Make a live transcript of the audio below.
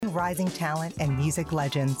featuring rising talent and music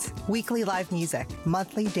legends. Weekly live music,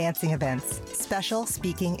 monthly dancing events, special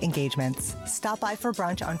speaking engagements. Stop by for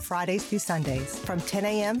brunch on Fridays through Sundays from 10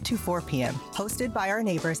 a.m. to 4 p.m. Hosted by our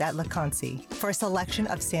neighbors at La Conci for a selection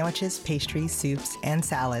of sandwiches, pastries, soups, and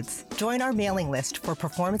salads. Join our mailing list for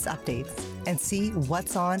performance updates and see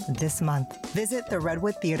what's on this month. Visit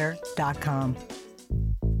theredwoodtheater.com.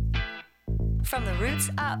 From the roots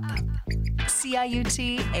up,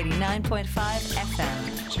 CIUT 89.5 FM,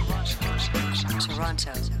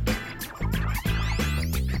 Toronto.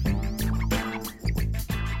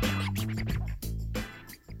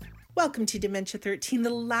 Welcome to Dementia13, the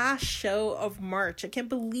last show of March. I can't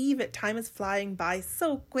believe it. Time is flying by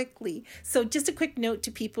so quickly. So just a quick note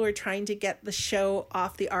to people who are trying to get the show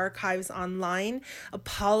off the archives online.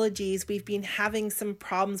 Apologies. We've been having some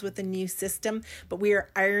problems with the new system, but we are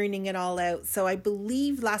ironing it all out. So I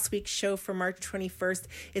believe last week's show for March 21st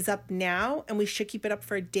is up now, and we should keep it up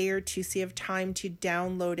for a day or two so you have time to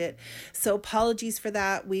download it. So apologies for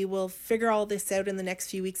that. We will figure all this out in the next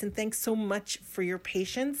few weeks, and thanks so much for your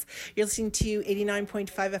patience. You're listening to 89.5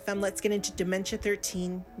 FM. Let's get into Dementia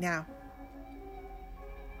 13 now.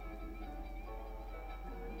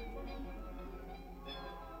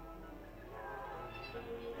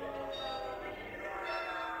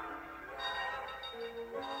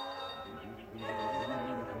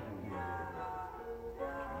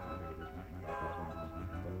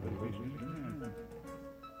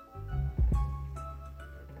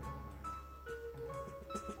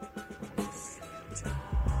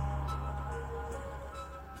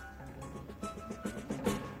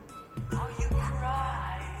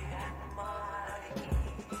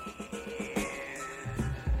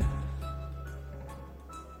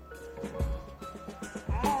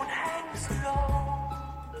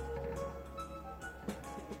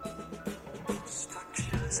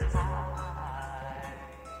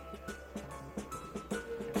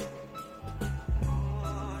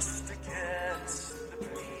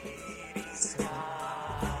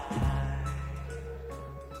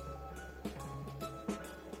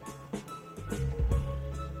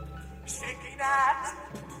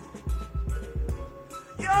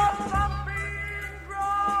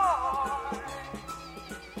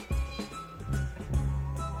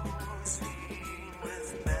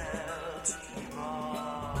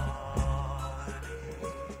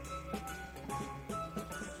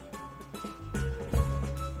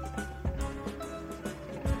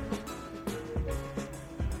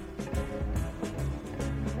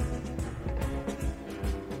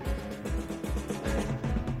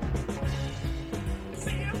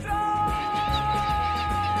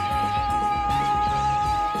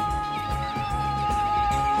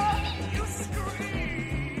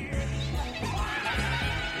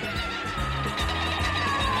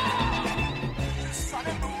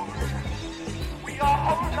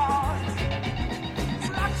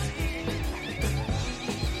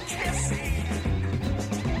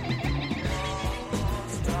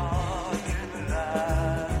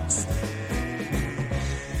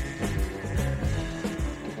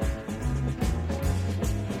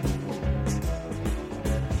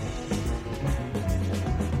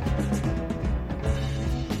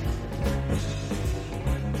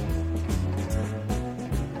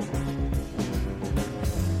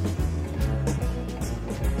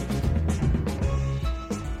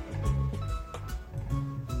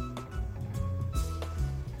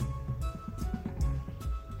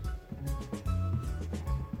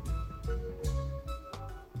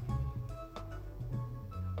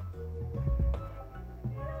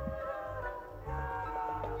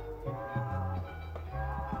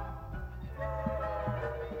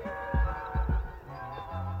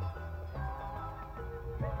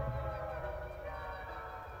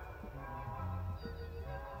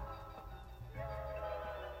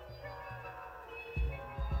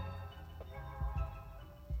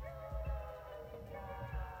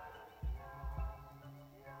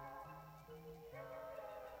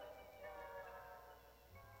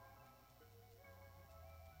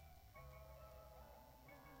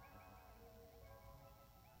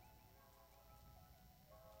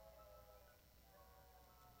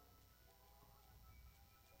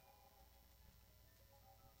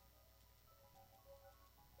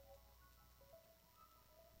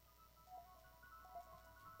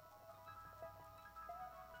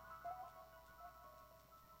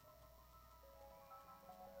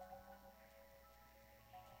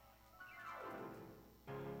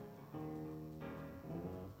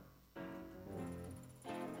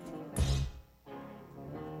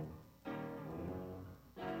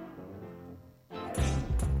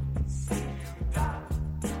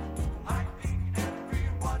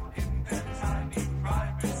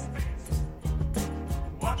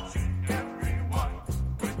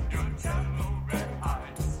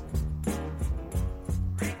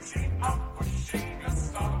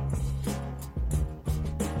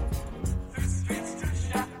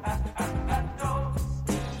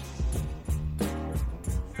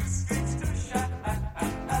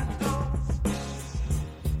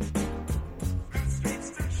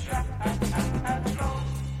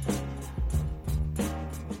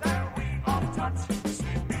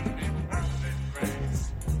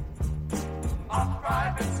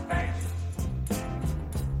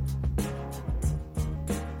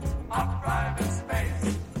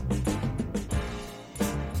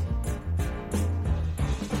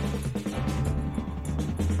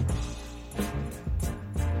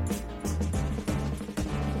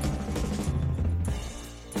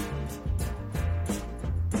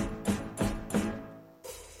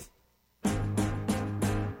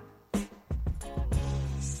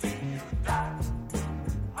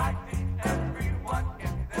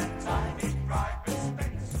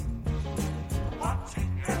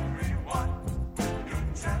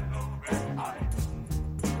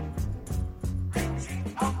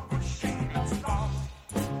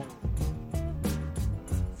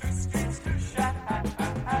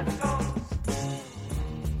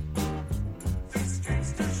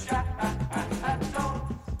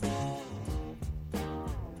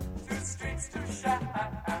 streets to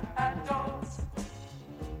shadows.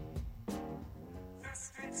 Through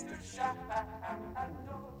streets to shadows.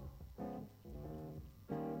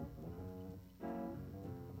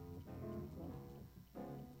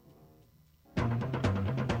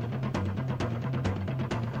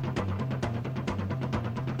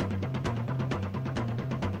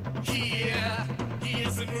 Here, he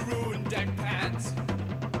is in maroon deck pants.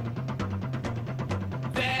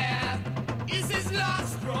 There is his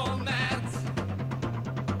lost romance.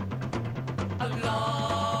 A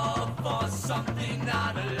love for something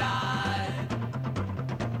not alive.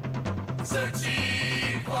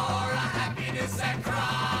 Searching for a happiness that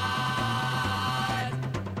cried.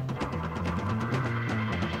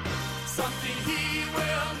 Something he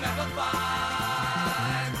will never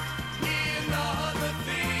find in other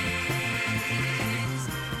things.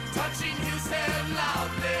 Touching his head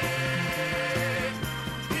loudly,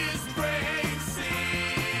 his brain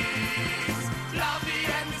sings loudly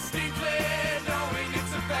and distinctly, knowing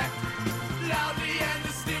its effect. Loudly and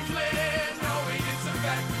distinctly, knowing its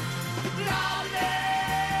effect. Loudly,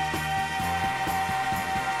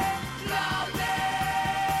 loudly.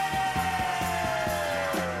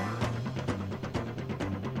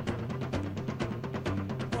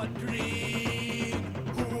 Wondering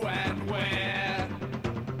who and where,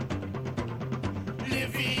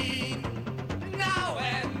 living now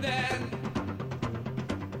and then,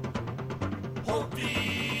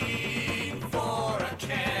 hoping for a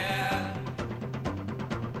care.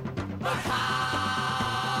 But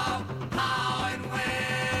how and when?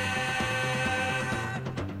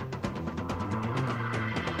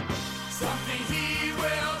 Something he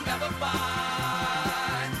will never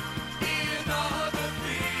find in other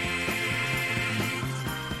things.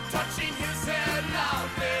 Touching his head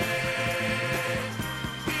loudly,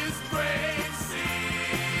 his brain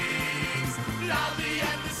sings loudly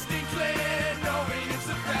and distinctly, knowing its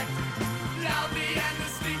effect. Loudly and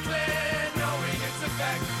distinctly, knowing its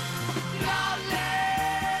effect. Loudly,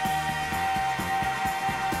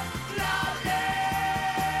 loudly,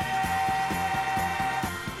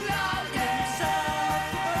 loudly.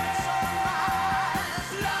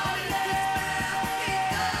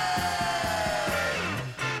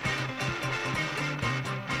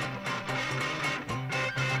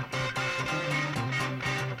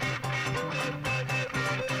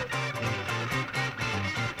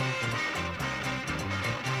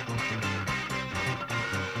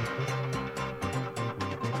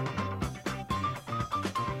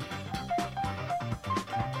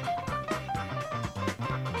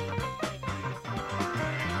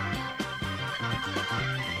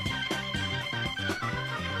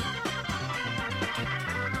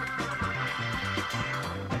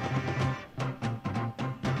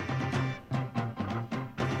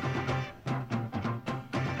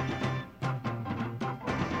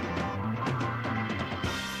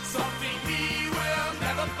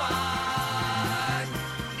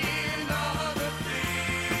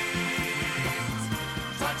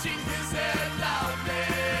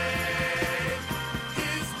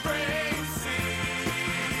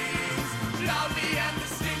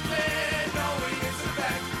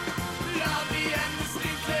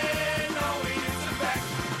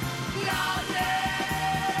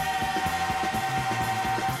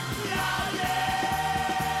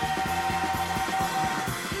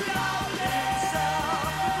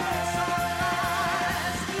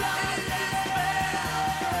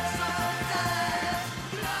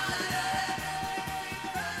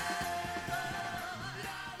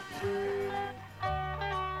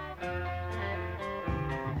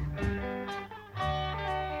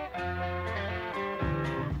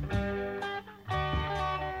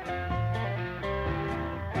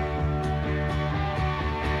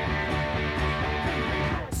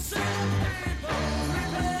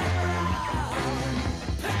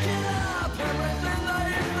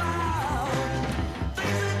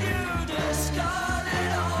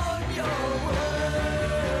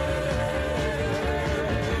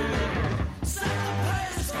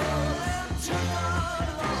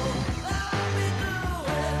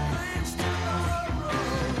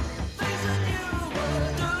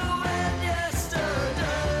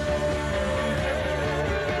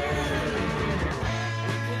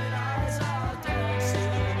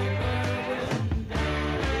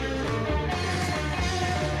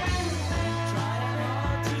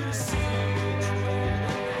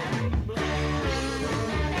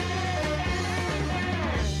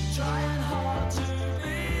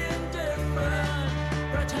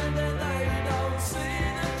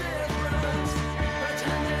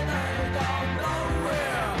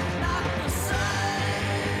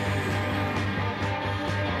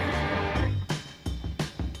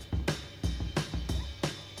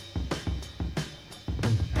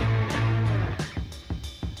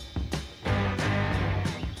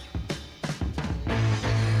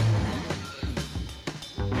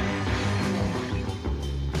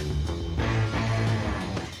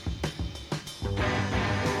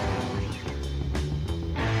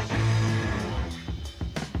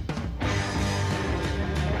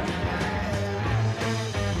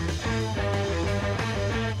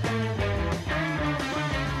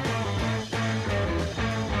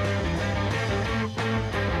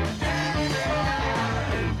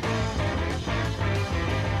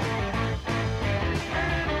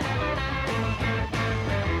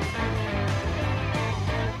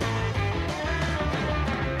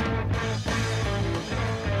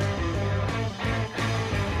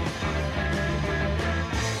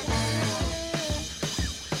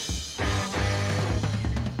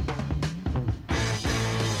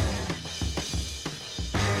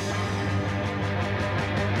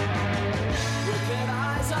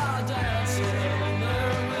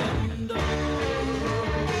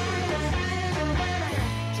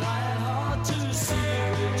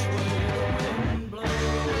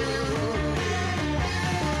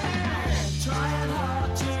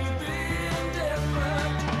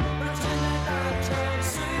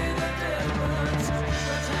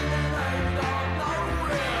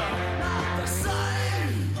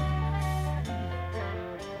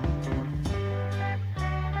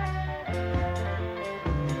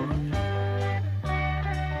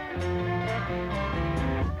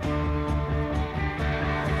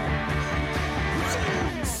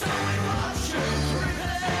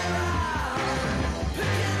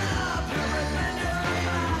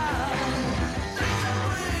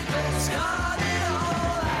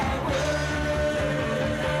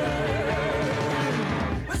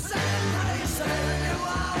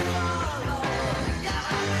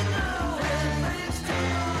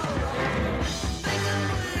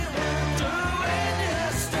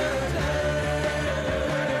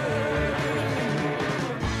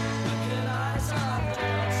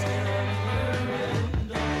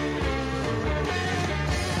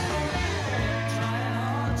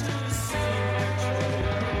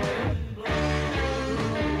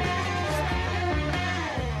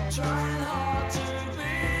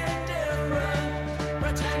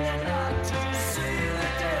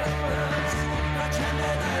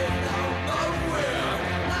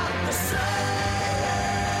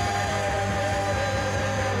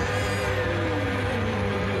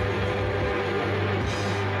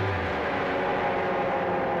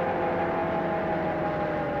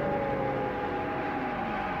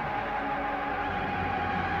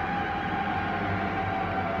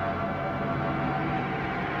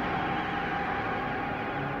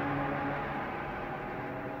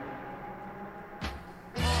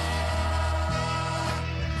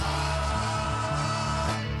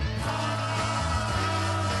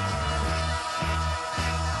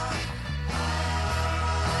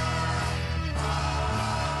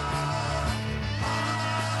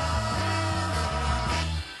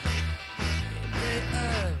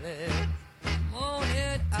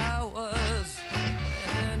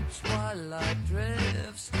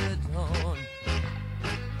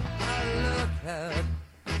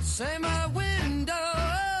 Say my window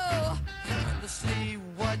to see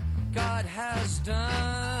what God has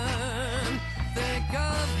done. Think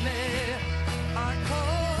of me, our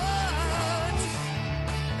court,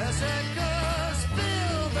 as echoes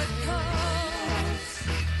fill the cones.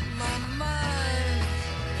 My mind,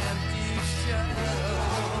 empty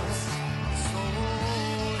shells.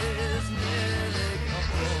 Soul is nearly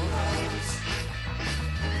cold.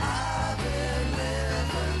 I've been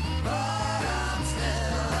living, but I'm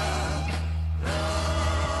still alone.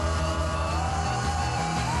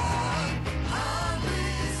 I'm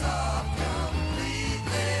resolved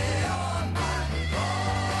completely on my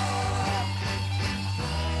own.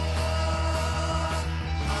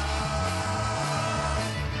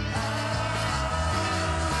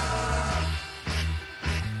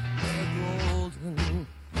 The golden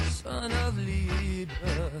son of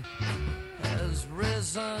Liber has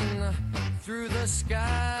risen through the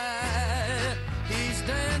sky. He's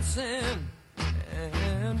dancing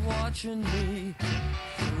and watching me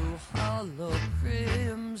through hollow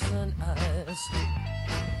crimson eyes.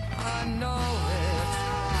 I know it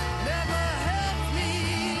never helped me.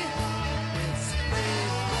 Its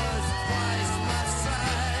fate was twice my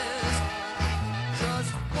size.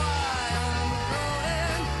 Just why I'm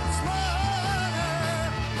growing smarter,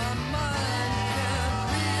 my mind can't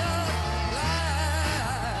realize.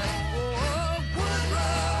 Oh,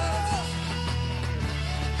 Woodruff.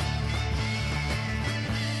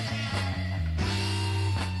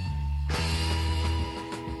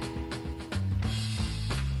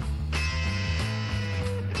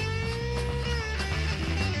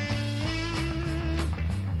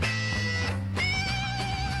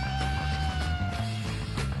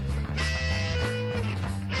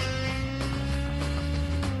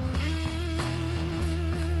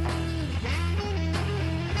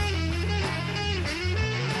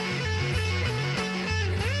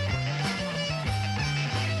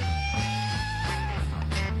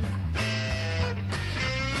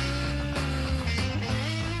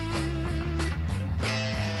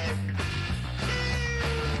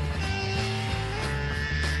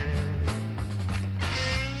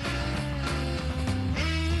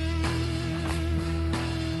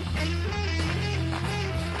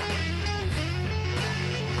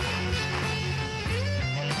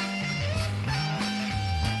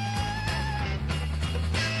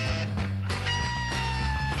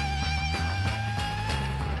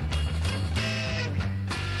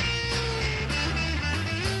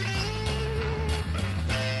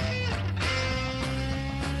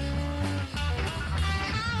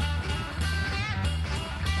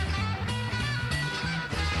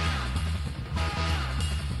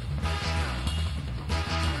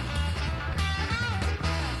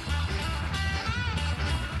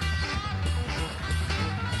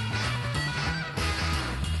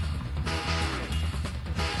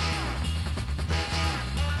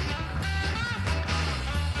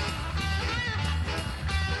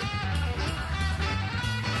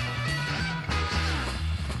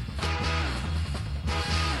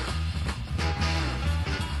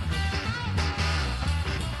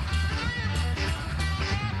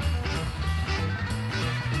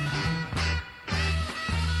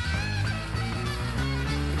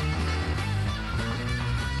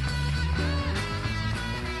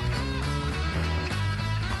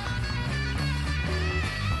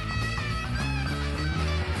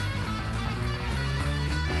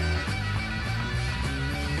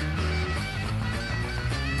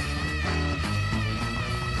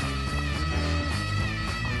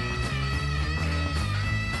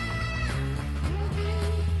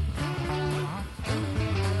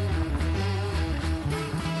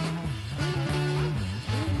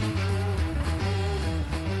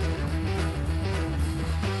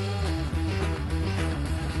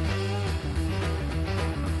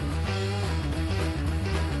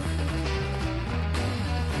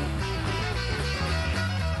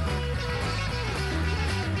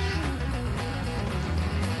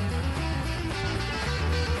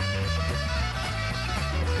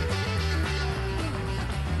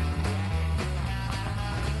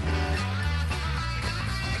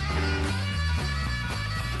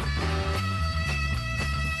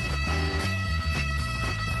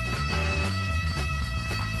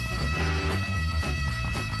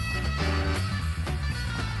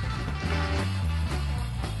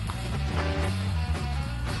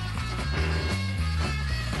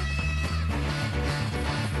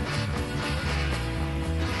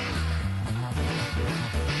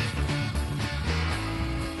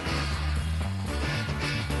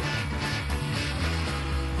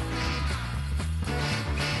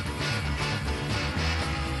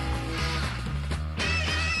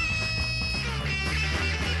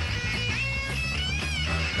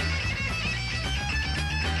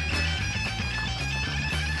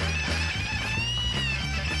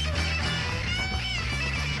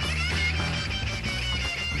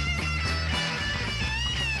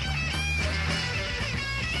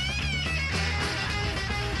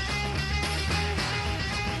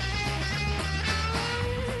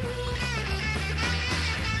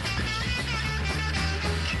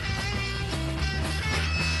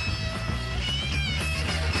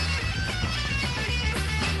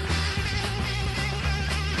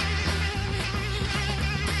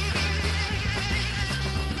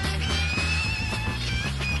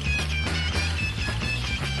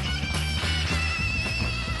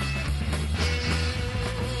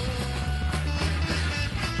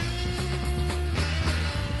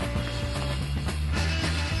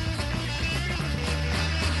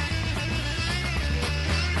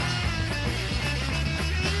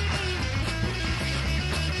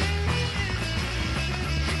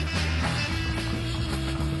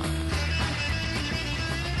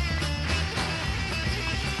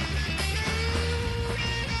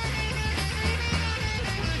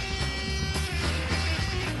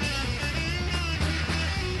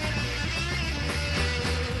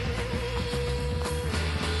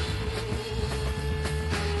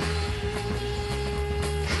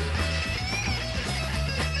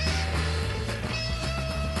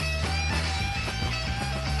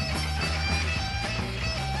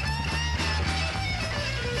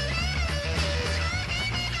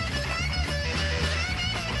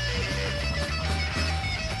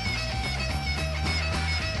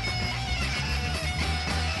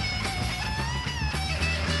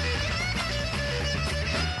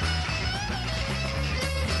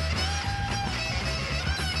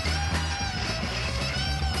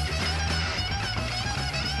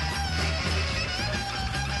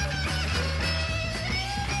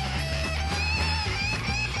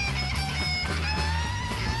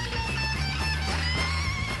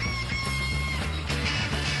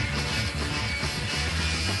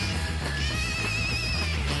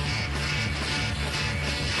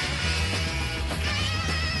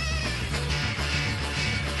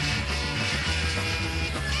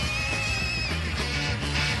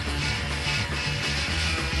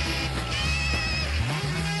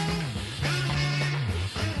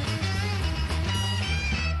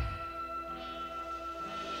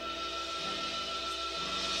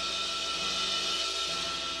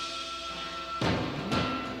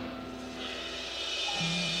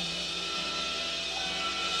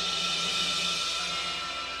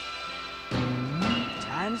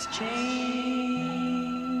 Times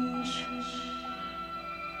change,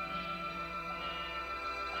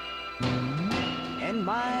 and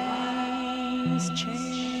minds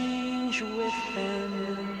change with them.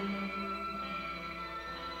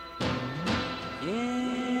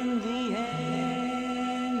 In the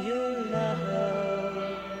end, your love,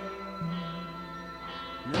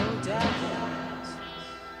 no doubt.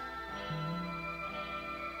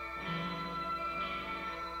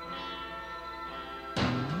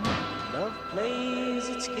 Love plays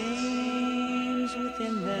its games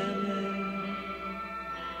within them.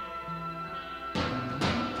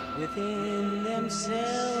 Within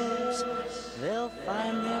themselves, they'll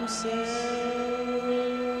find themselves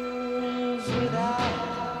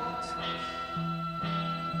without.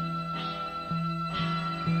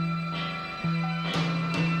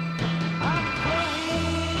 I'm going,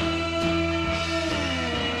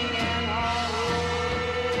 and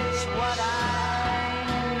always what I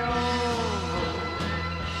know.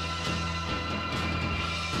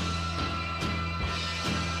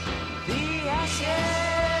 The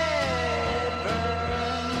acid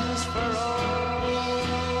burns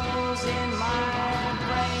furrows in my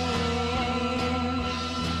brain,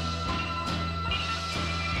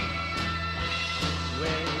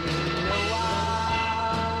 where you know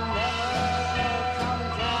I'll never come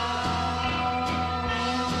down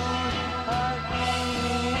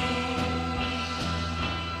again.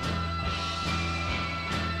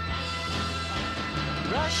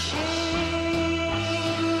 Rushing,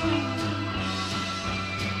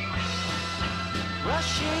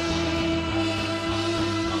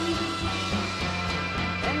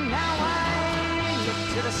 and now I look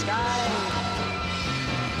to the sky,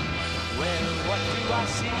 where what do I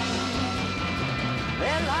see?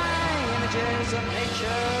 There lie images of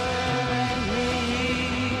nature and me,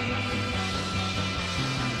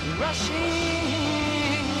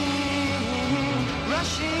 rushing,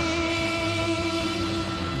 rushing.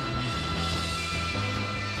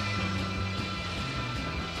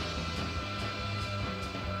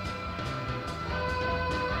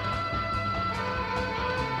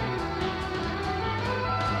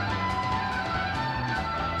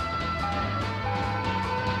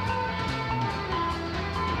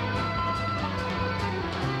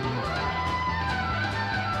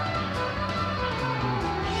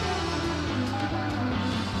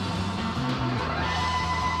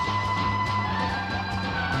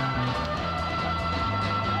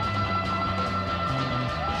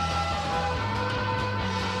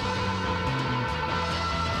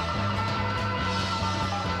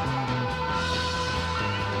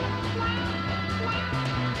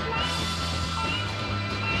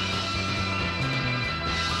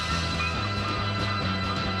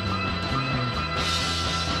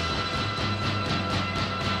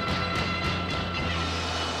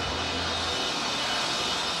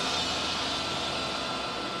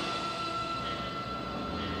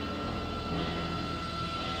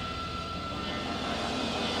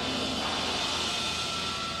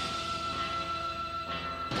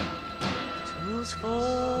 Tools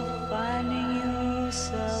for finding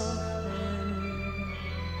yourself in.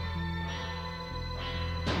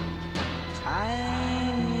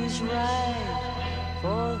 Time is right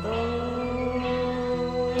for those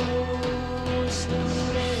who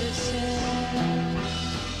listen.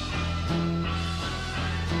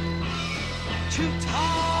 Too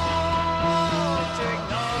tall to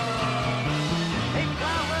ignore a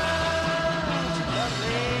flower too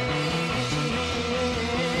lovely to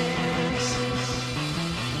miss.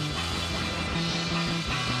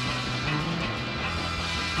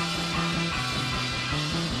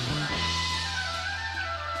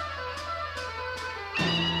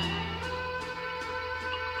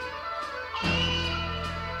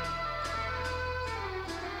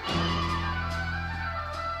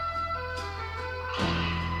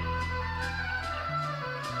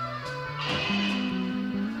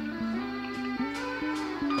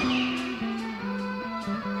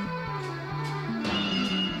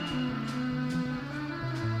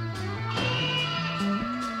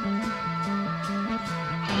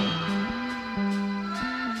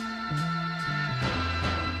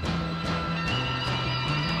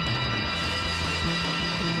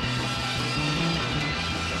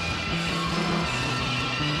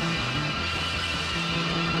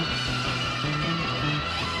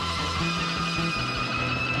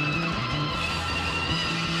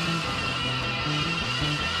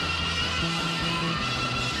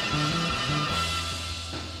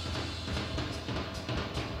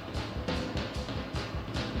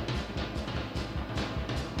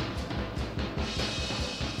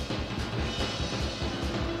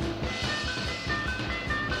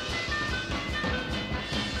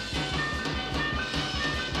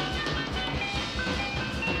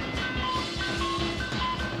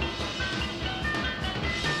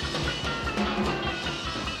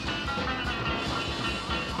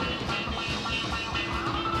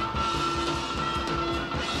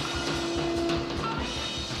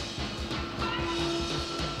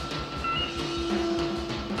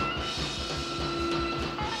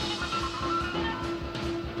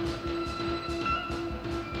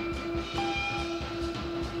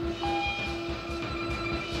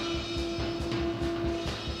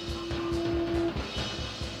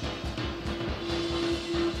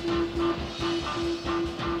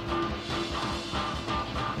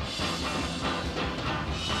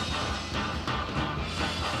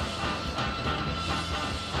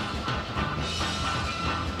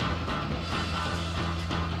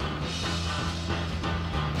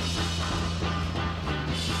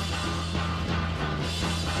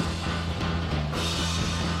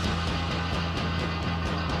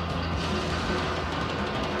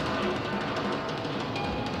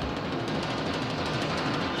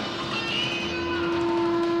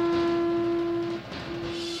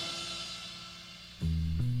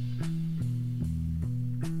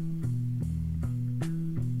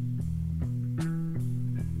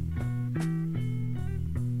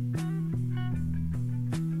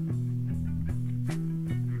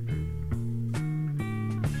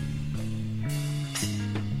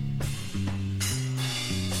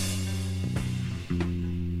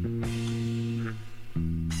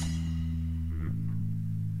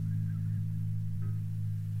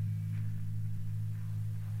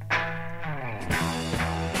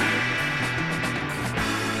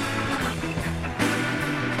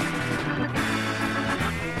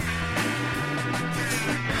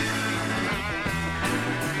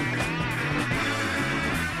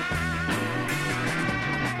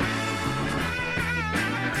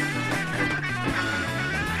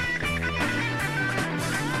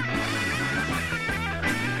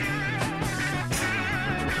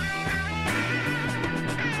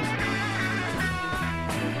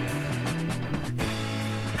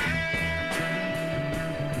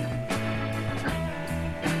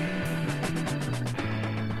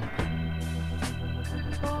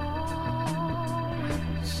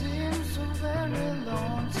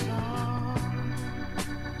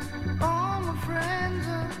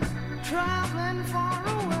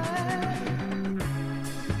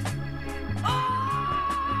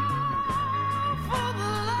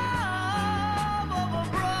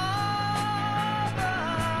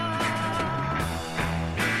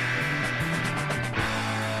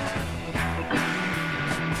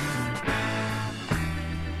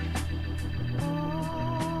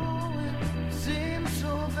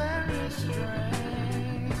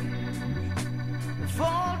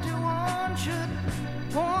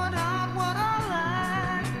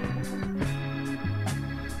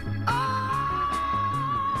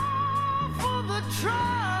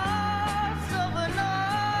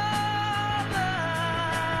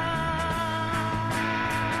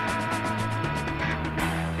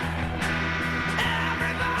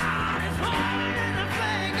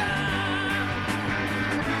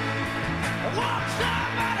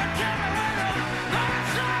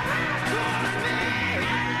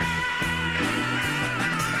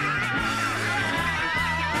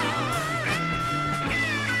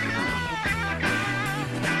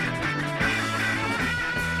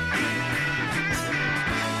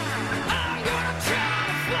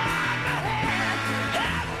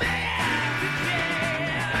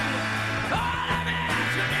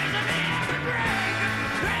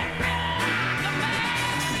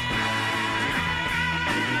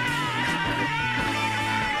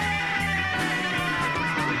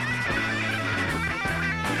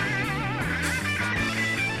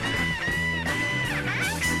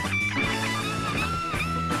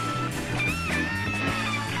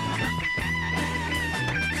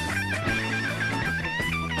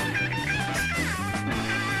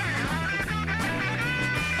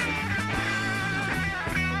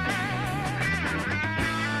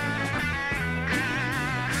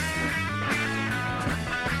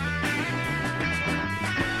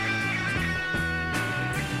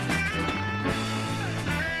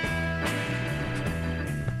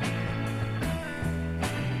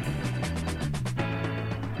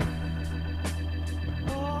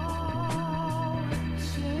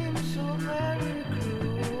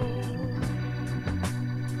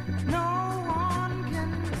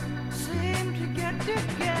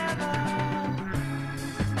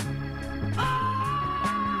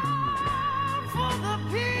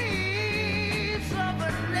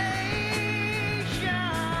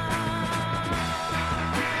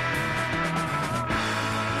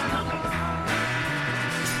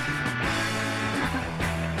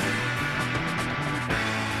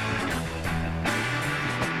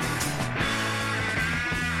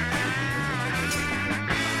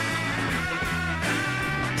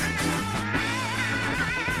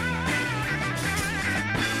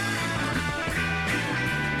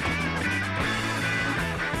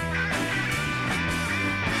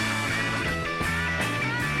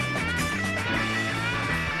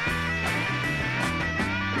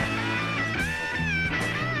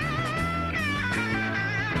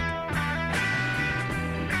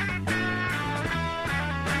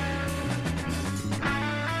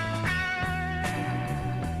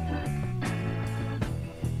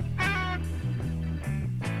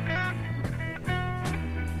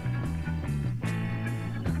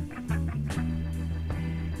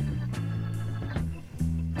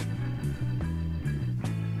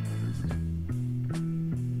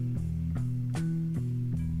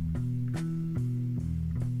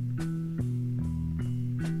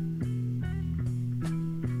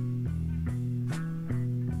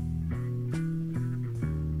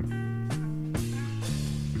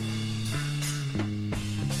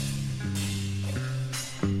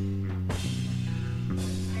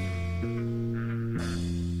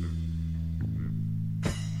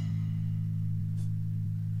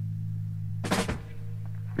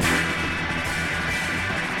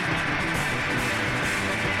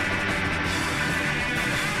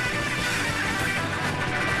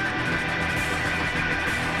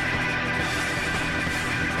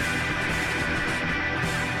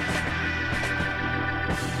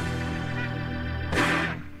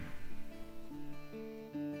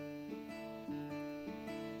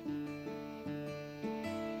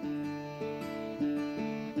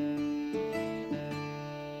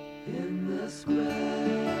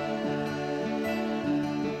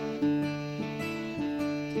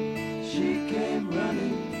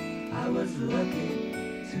 lucky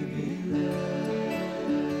to be there.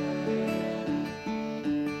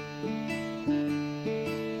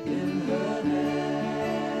 In her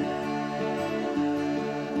hair,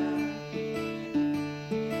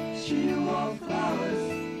 she wore flowers,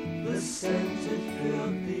 the scent it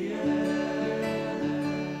filled the air.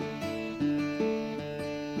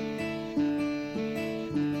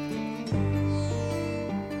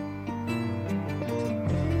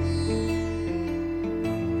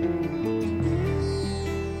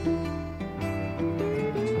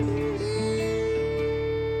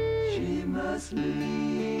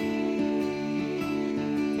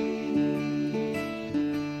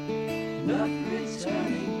 Not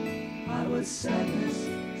returning, I was sadness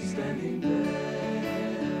standing there.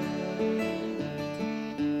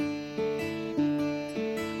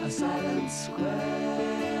 A silent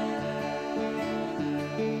square,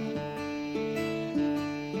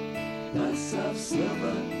 bus of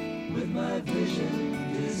silver with my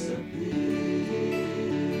vision disappeared.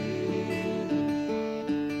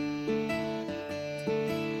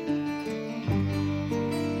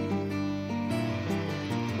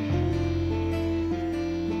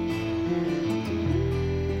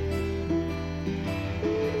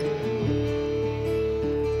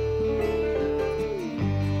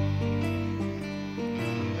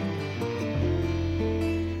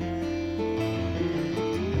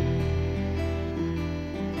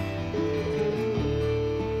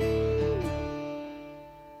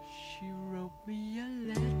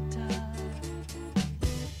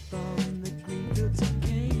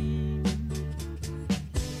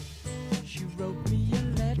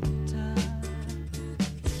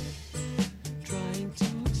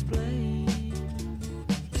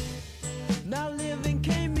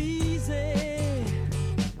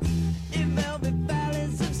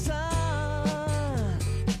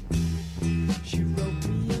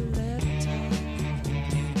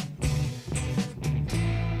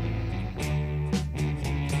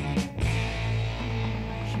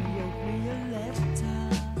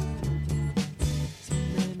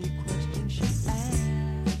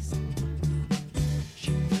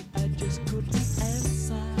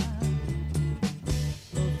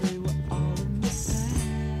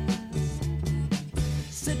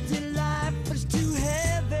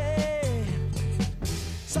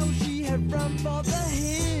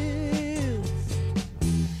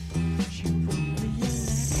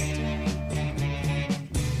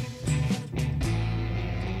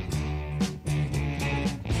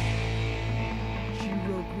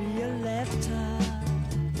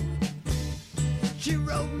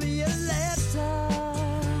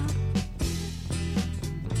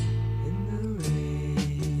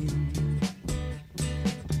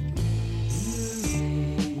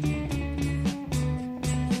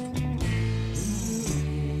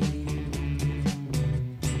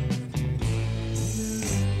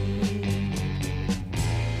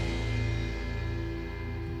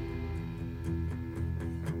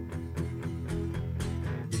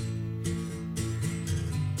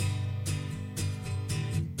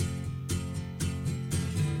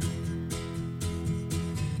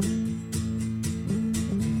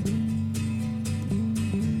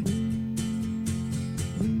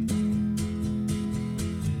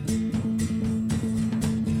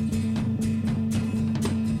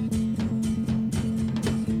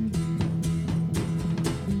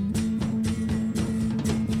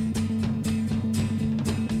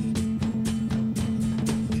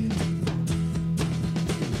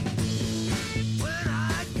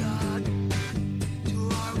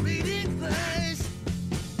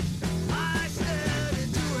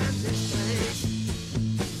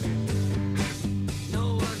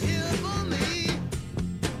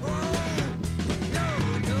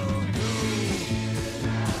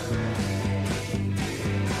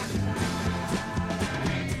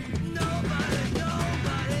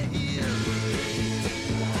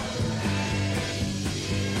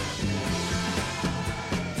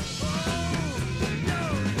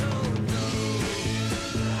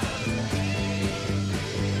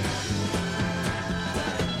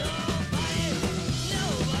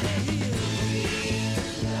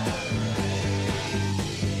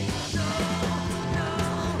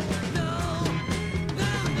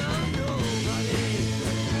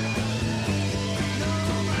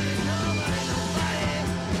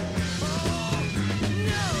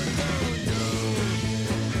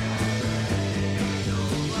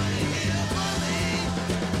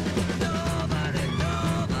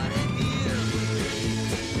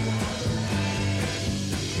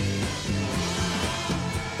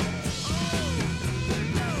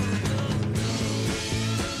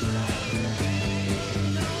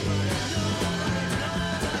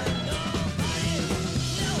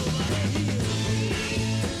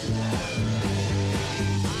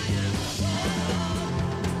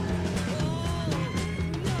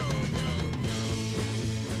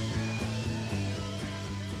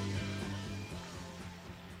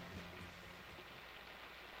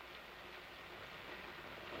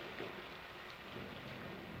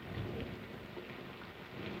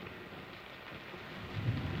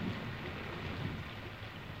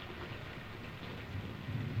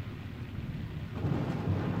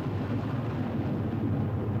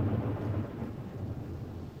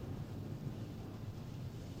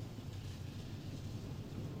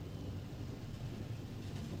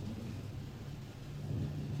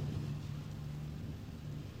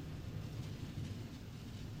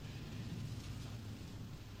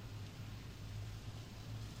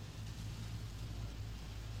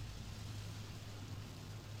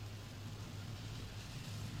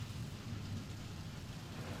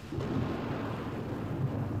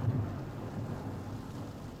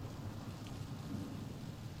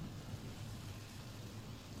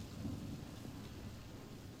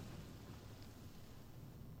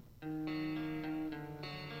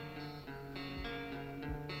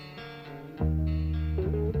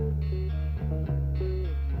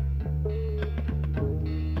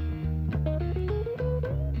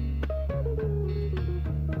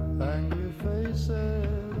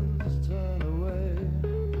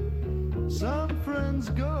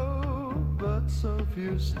 ones go, but so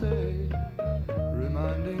few stay,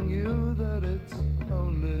 reminding you that it's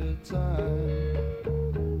only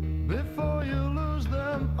time before you lose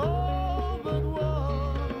them all but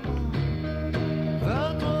one.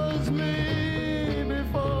 That was me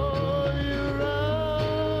before you ran.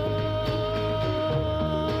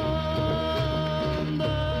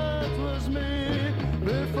 That was me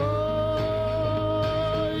before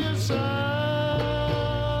you sang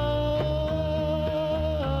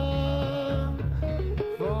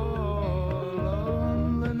for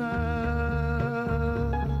loneliness.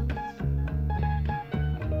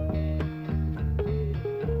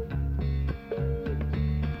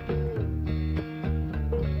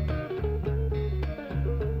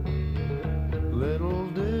 Little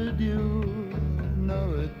did you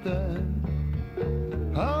know it then,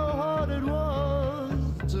 how hard it was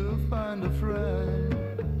to find a friend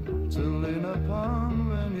to lean upon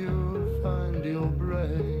when you find you'll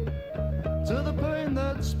break, to the pain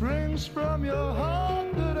that springs from your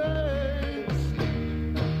heart that aches,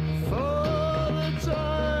 for the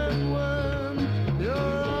time when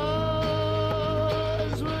your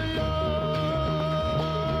eyes were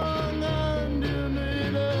young and you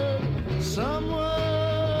needed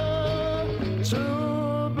somewhere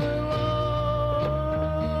to belong.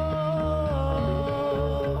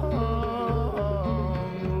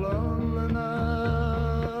 Loneliness.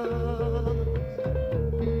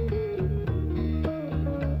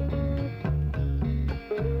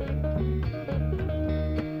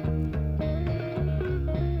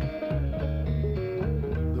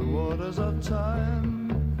 The waters of time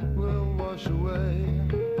will wash away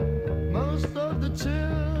most of the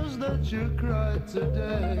tears that you cried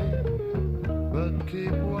today, but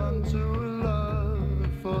keep one to love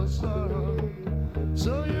for sorrow,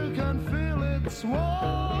 so you can feel its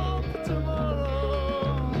warmth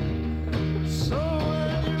tomorrow. So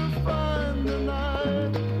when you find the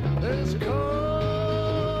night is cold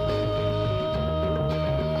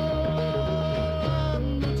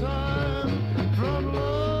and the time from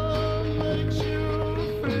love makes you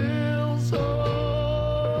feel so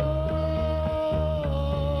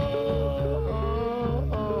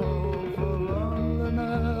old for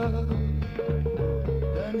loneliness,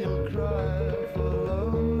 then you'll cry for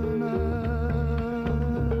loneliness.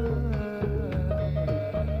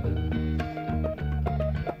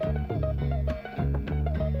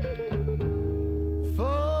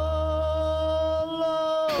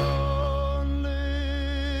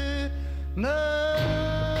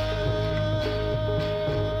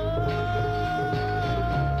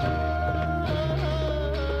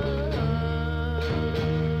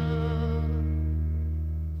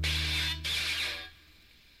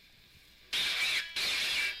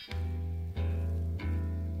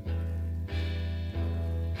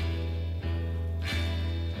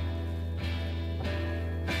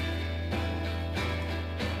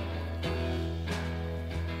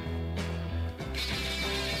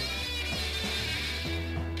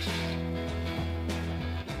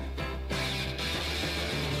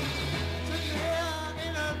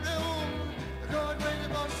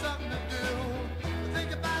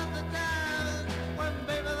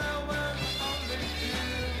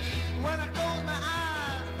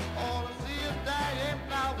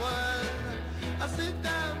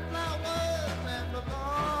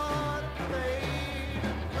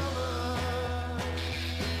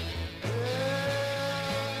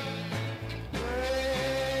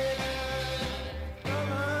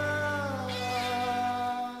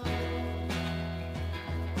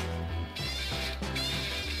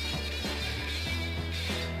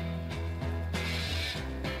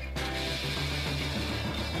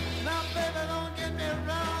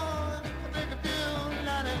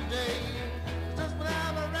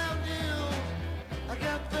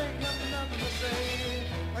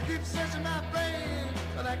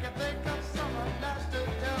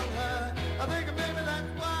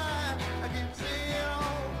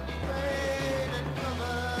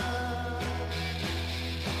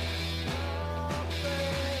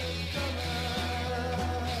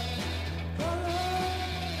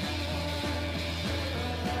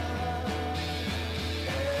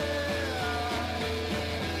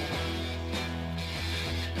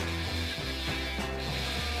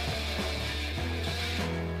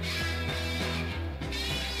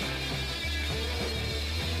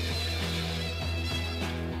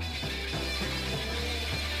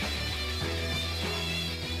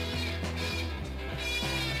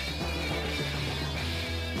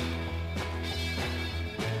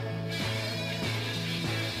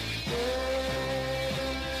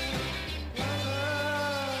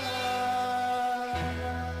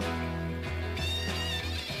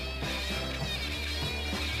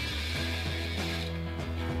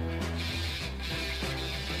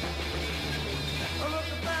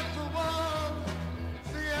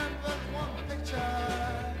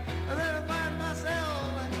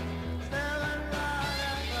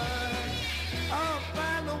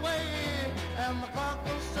 and the clock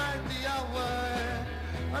will strike the hour,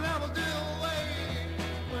 and I will do away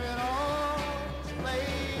with all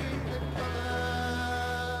faded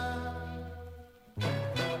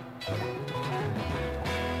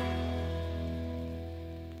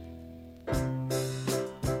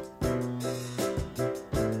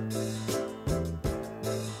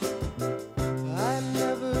I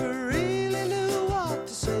never really knew what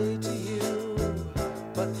to say to you,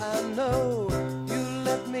 but I know you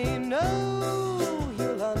let me know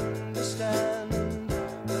you'll understand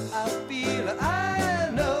that I feel I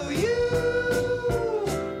know you,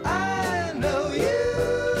 I know you.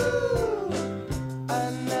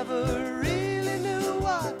 I never really knew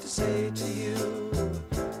what to say to you,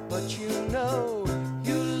 but you know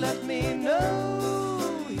you let me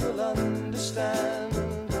know you'll understand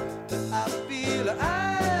that I feel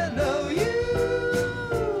I know you,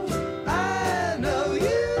 I know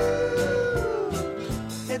you.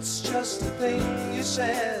 It's just a thing you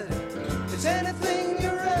said, it's anything you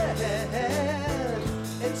read.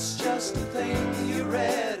 It's just a thing you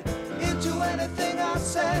read into anything I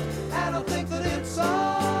said, and I think that it's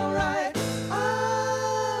alright.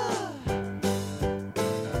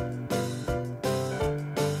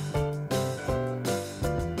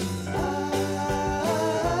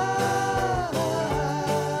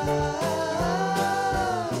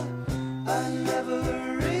 I never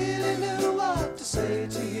really knew what to say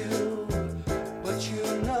to you, but you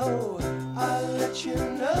know, I'll let you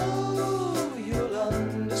know you'll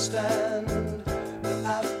understand that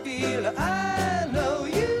I feel I know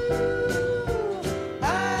you,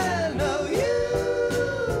 I know you.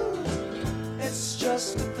 It's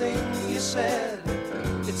just a thing you said,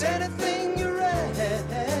 it's anything you read.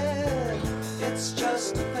 It's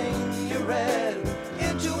just a thing you read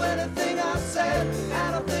into anything I said,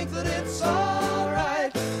 and I think that it's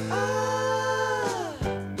alright.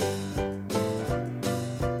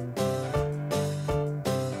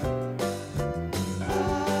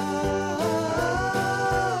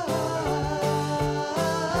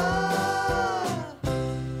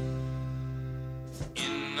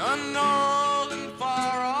 In an old and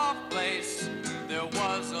far-off place, there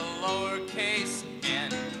was a lowercase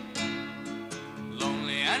n.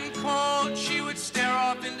 Lonely and cold, she would stare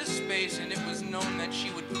off into space, and it was known that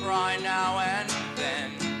she would cry now and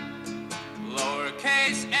then.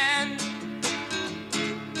 Lowercase n,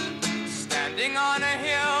 standing on a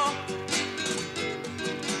hill.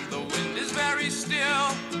 The wind is very still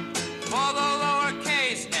for the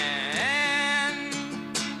lowercase n.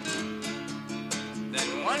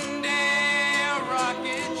 Then one day a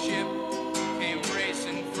rocket ship came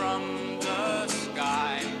racing from the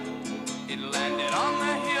sky. It landed on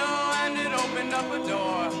the hill and it opened up a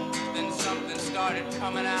door. Then something started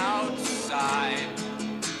coming outside.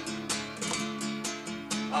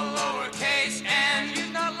 A lowercase n.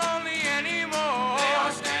 She's not lonely anymore. They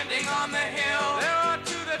are standing on the hill. There are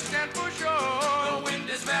two that stand for sure. The wind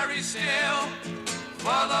is very still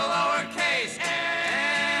for the lowercase n.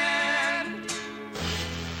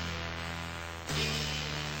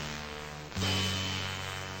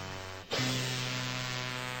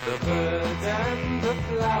 The birds and the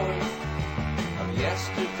flowers of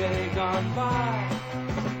yesterday gone by.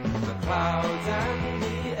 The clouds and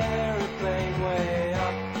the airplane way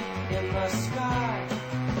up in the sky.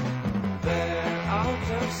 They're out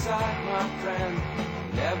of sight, my friend,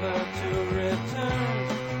 never to return.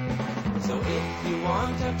 So if you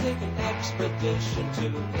want, I'll take an expedition to.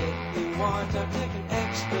 If you want, I'll take an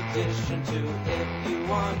expedition to. If you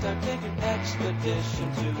want, I'll take an expedition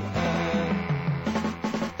to Earth.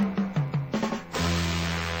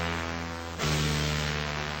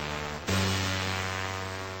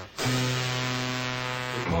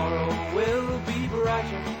 Tomorrow will be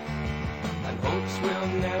brighter, and hopes will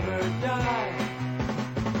never die.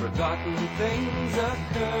 Forgotten things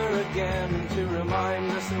occur again to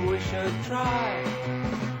remind us that we should try.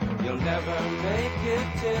 You'll never make it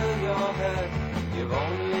till you're dead, you've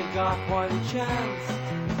only got one chance.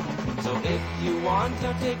 So if you want,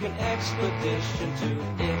 I'll take an expedition to.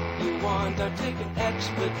 If you want, I'll take an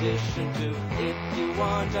expedition to. If you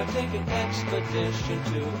want, I'll take an expedition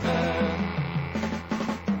to Earth.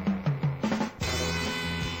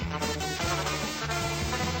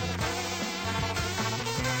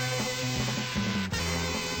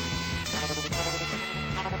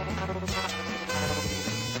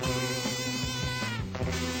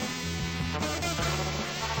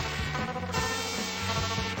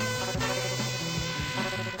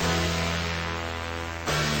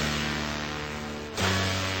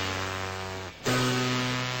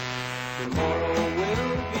 Tomorrow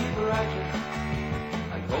will be brighter,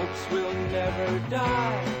 and hopes will never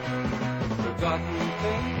die. Forgotten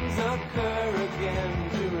things occur again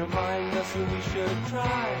to remind us who we should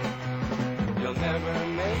try. You'll never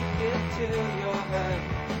make it till you're head.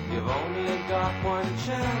 You've only got one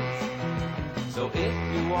chance. So if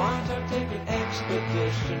you want to take an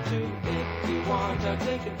expedition to, if you want to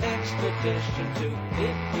take an expedition to,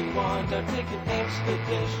 if you want to take an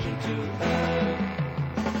expedition to head.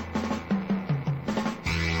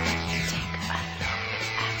 Take a look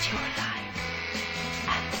at your life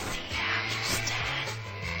and see how you stand.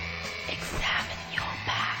 Examine your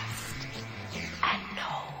past and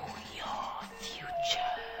know your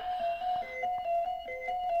future.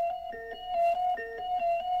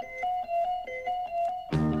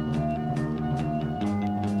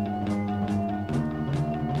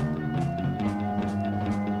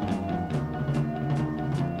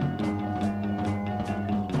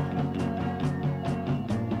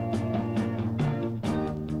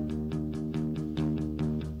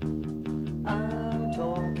 I'm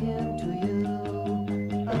talking to you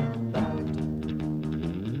about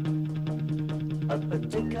a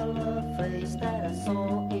particular face that I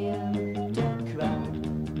saw in the crowd.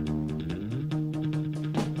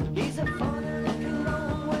 He's a funny looking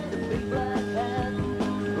man with a big black hat,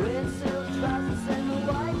 red silk trousers and a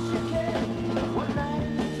white jacket. One night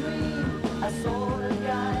in a dream, I saw a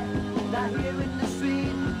guy, now here in the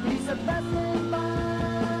street, he's a passing by.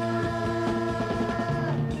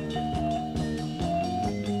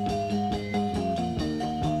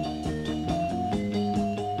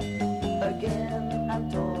 Again, I'm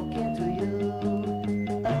talking to you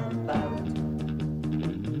about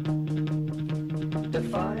the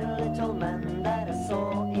funny little man that I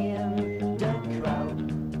saw in the crowd.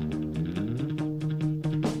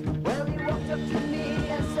 Well, he walked up to me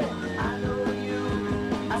and said, I know you.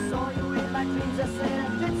 I saw you in my dreams. I said,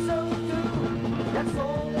 I did so too. That's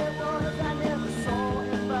all there was. I never saw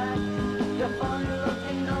him back. The funny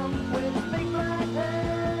looking gnome with his big black hair.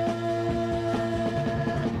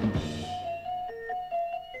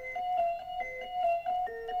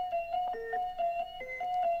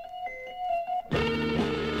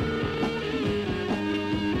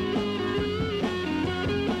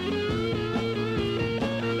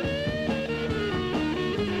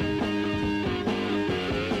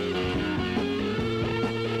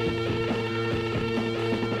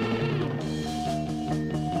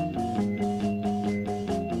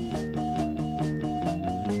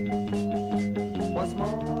 Once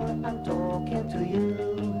more, I'm talking to you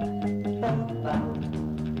about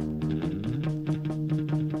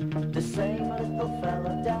the same little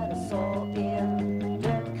fella that I saw in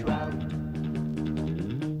the crowd.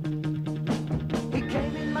 He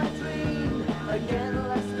came in my dream again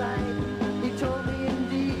last night. He told me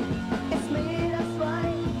indeed, it's me, that's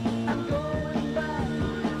right. I'm going back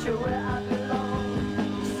to where I belong.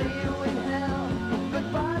 See you in hell,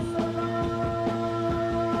 goodbye so long.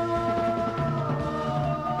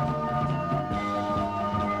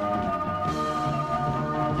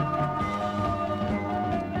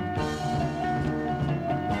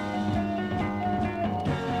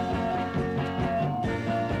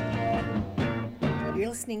 You're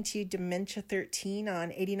listening to Dementia13 on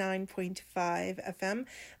 89.5 FM.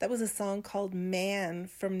 That was a song called Man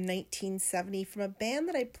from 1970 from a band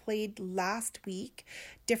that I played last week.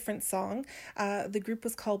 Different song. The group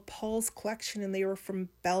was called Paul's Collection and they were from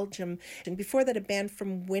Belgium. And before that, a band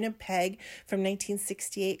from Winnipeg from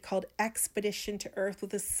 1968 called Expedition to Earth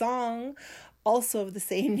with a song also of the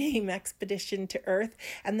same name, Expedition to Earth.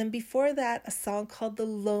 And then before that, a song called The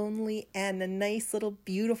Lonely End, a nice little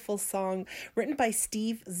beautiful song written by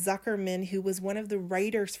Steve Zuckerman, who was one of the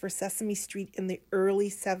writers for Sesame Street in the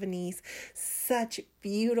early 70s. Such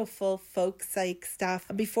beautiful folk psych stuff.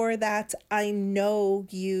 Before that, I Know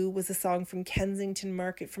You was a song from Kensington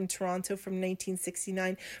Market from Toronto from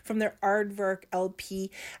 1969 from their Aardvark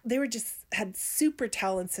LP. They were just had super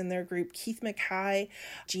talents in their group. Keith Mackay,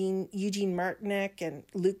 Eugene Martinick, and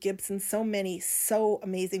Luke Gibson. So many, so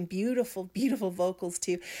amazing, beautiful, beautiful vocals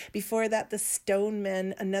too. Before that, the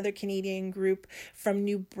Stonemen, another Canadian group from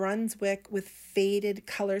New Brunswick with Faded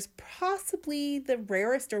Colors, possibly the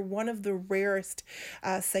rarest or one of the rarest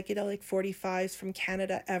psychedelic 45s from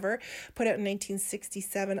Canada ever, put out in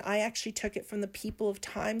 1967. I actually took it from the People of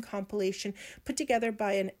Time compilation put together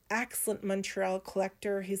by an excellent Montreal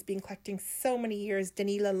collector who's been collecting so many years,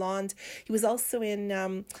 Denis Lalonde. He was also in,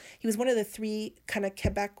 he was one of the three kind of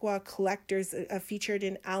Quebecois collectors featured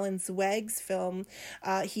in Alan Zweig's film.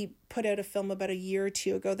 He put out a film about a year or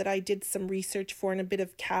two ago that I did some research for and a bit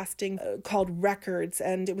of casting called Records,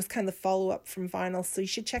 and it was kind of the follow-up from Vinyl. So you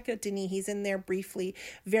should check out Denis. He's in there briefly.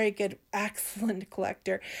 Very good, excellent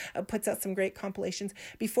collector. Puts out some great compilations.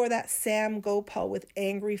 Before that, Sam Gopal with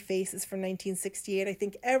Angry Faces from 1968. I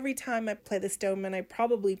think every time I play the Stoneman, I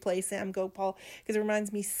probably play Sam Gopal because it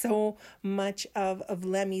reminds me so much of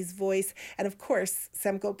Lemmy's voice. And of course,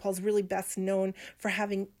 Sam Gopal's really best known for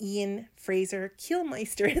having Ian Fraser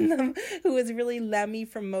Kielmeister in them, who was really Lemmy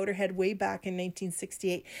from Motorhead way back in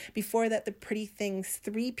 1968. Before that, The Pretty Things,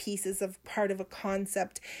 3 pieces of part of a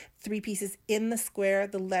concept, 3 pieces in the square,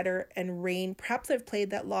 The Letter, and Rain. Perhaps I've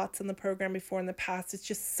played that lots on the program before in the past. It's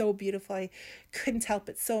just so beautiful. I couldn't help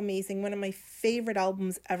it. So amazing. One of my favorite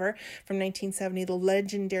albums ever from 1970, the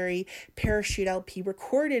legendary Parachute LP,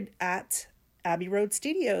 recorded at Abbey Road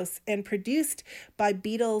Studios and produced by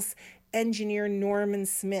Beatles engineer Norman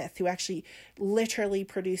Smith, who actually literally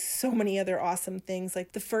produced so many other awesome things,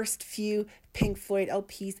 like the first few Pink Floyd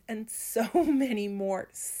LPs and so many more.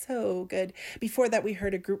 So good. Before that, we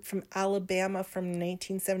heard a group from Alabama from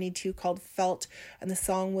 1972 called Felt, and the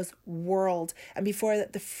song was World. And before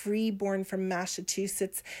that, the Freeborn from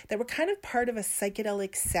Massachusetts, that were kind of part of a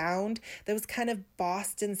psychedelic sound that was kind of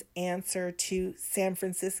Boston's answer to San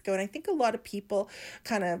Francisco. And I think a lot of people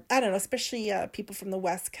kind of, I don't know, especially people from the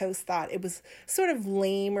West Coast, thought it was sort of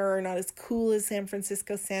lamer or not as cool as San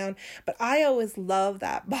Francisco sound. But I always love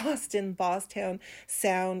that Boston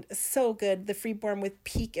sound. So good. The Freeborn with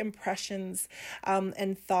Peak Impressions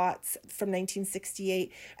and Thoughts from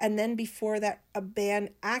 1968. And then before that, a band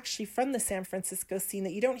actually from the San Francisco scene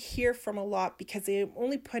that you don't hear from a lot because they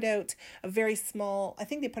only put out a very small, I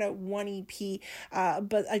think they put out 1 EP,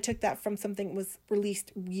 but I took that from something that was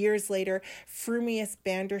released years later, Frumious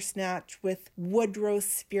Bandersnatch with Woodrow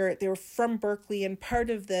Spirit. They were from Berkeley and part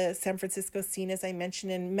of the San Francisco scene, as I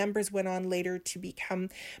mentioned, and members went on later to become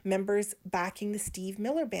members backing the Steve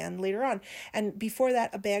Miller Band later on. And before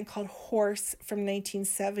that, a band called Horse from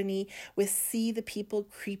 1970 with See the People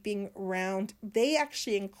Creeping Round. They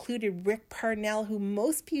actually included Rick Parnell, who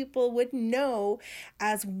most people would know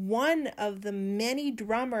as one of the many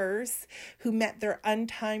drummers who met their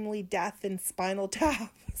untimely death in Spinal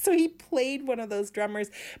Tap. So he played one of those drummers,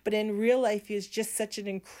 but in real life, he was just such an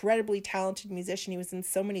incredibly talented musician. He was in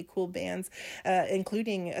so many cool bands,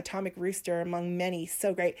 including Atomic Rooster, among many.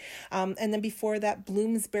 So great. And then before that,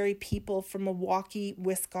 Bloomsbury People from Milwaukee,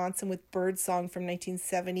 Wisconsin, with Birdsong from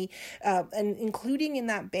 1970. And including in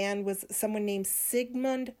that band was someone named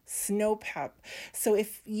Sigmund Snopep. So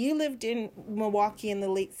if you lived in Milwaukee in the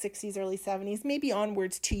late 60s, early 70s, maybe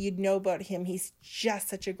onwards too, you'd know about him. He's just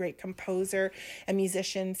such a great composer and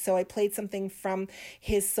musician. So I played something from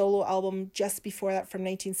his solo album just before that from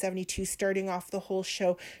 1972, starting off the whole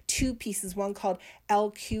show. 2 pieces, one called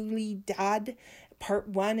El Cualidad Part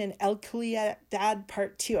 1 and El Cualidad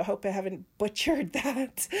Part 2. I hope I haven't butchered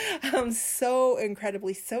that. So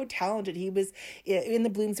incredibly, so talented. He was in the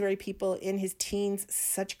Bloomsbury People in his teens,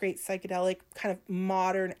 such great psychedelic, kind of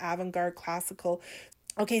modern avant-garde classical.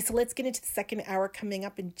 Okay, so let's get into the second hour coming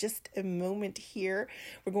up in just a moment here.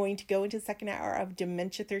 We're going to go into the second hour of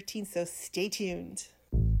Dementia 13, so stay tuned.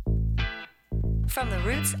 From the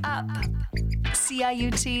roots up,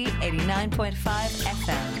 CIUT 89.5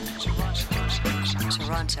 FM,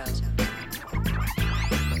 Toronto.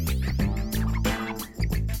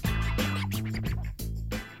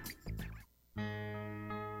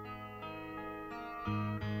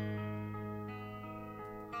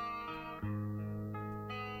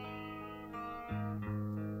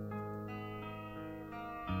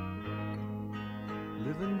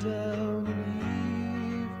 Living down in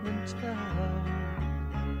evening town,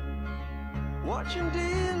 watching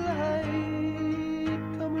daylight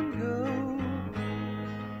come and go.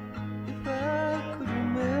 If I could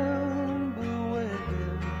remember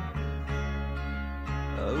when,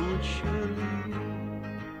 I would surely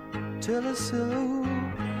tell her so.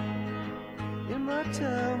 In my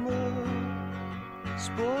time of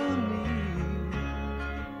spoiled need,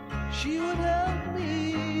 she would help me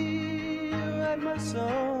write my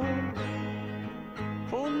songs,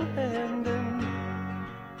 hold my hand and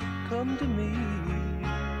come to me,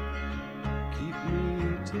 keep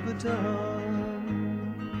me till the dawn.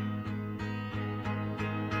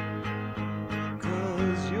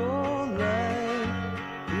 'Cause your life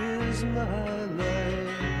is my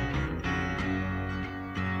life,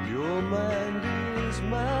 your mind is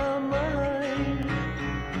my mind,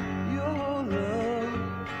 your love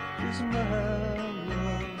is my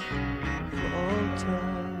all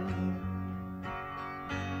time.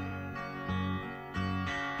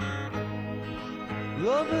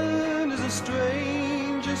 Loving is a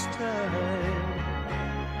strange precious time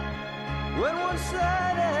when one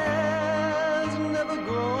side has never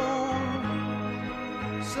grown.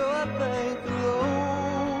 So I thank the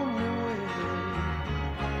lonely way,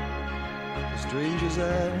 the strangers I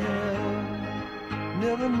have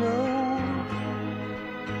never known.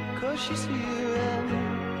 'Cause she's here and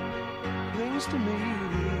clings to me,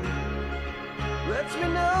 lets me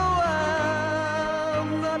know I'm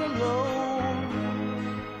not alone.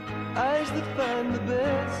 Eyes that find the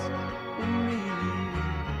best in me,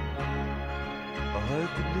 a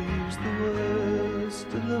heart that leaves the worst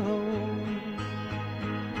alone.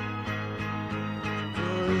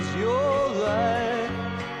 'Cause your life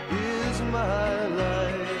is my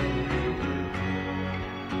life,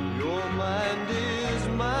 your mind is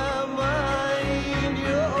my mind,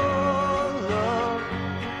 your love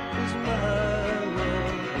is my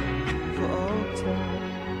love for all time.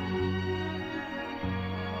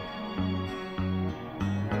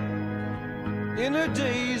 In her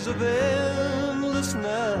days of endless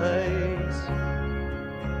nights,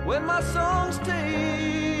 when my songs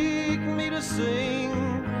take me to sing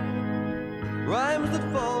rhymes that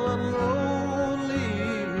fall on lonely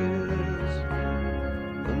ears,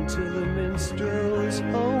 until the minstrel's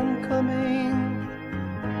homecoming,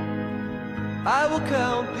 I will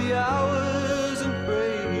count the hours and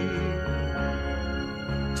pray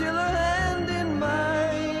till her hand in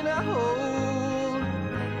mine I hold,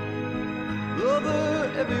 love her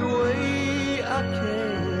every way I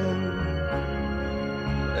can,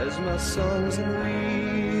 as my songs and we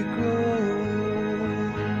grow.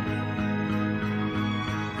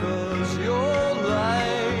 'Cause your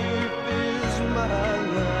life is my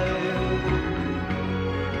life,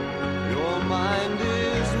 your mind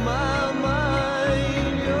is my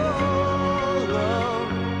mind, your love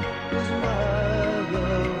is my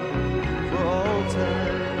love for all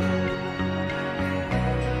time.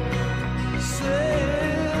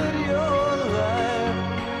 Said your life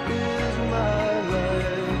is my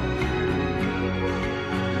life,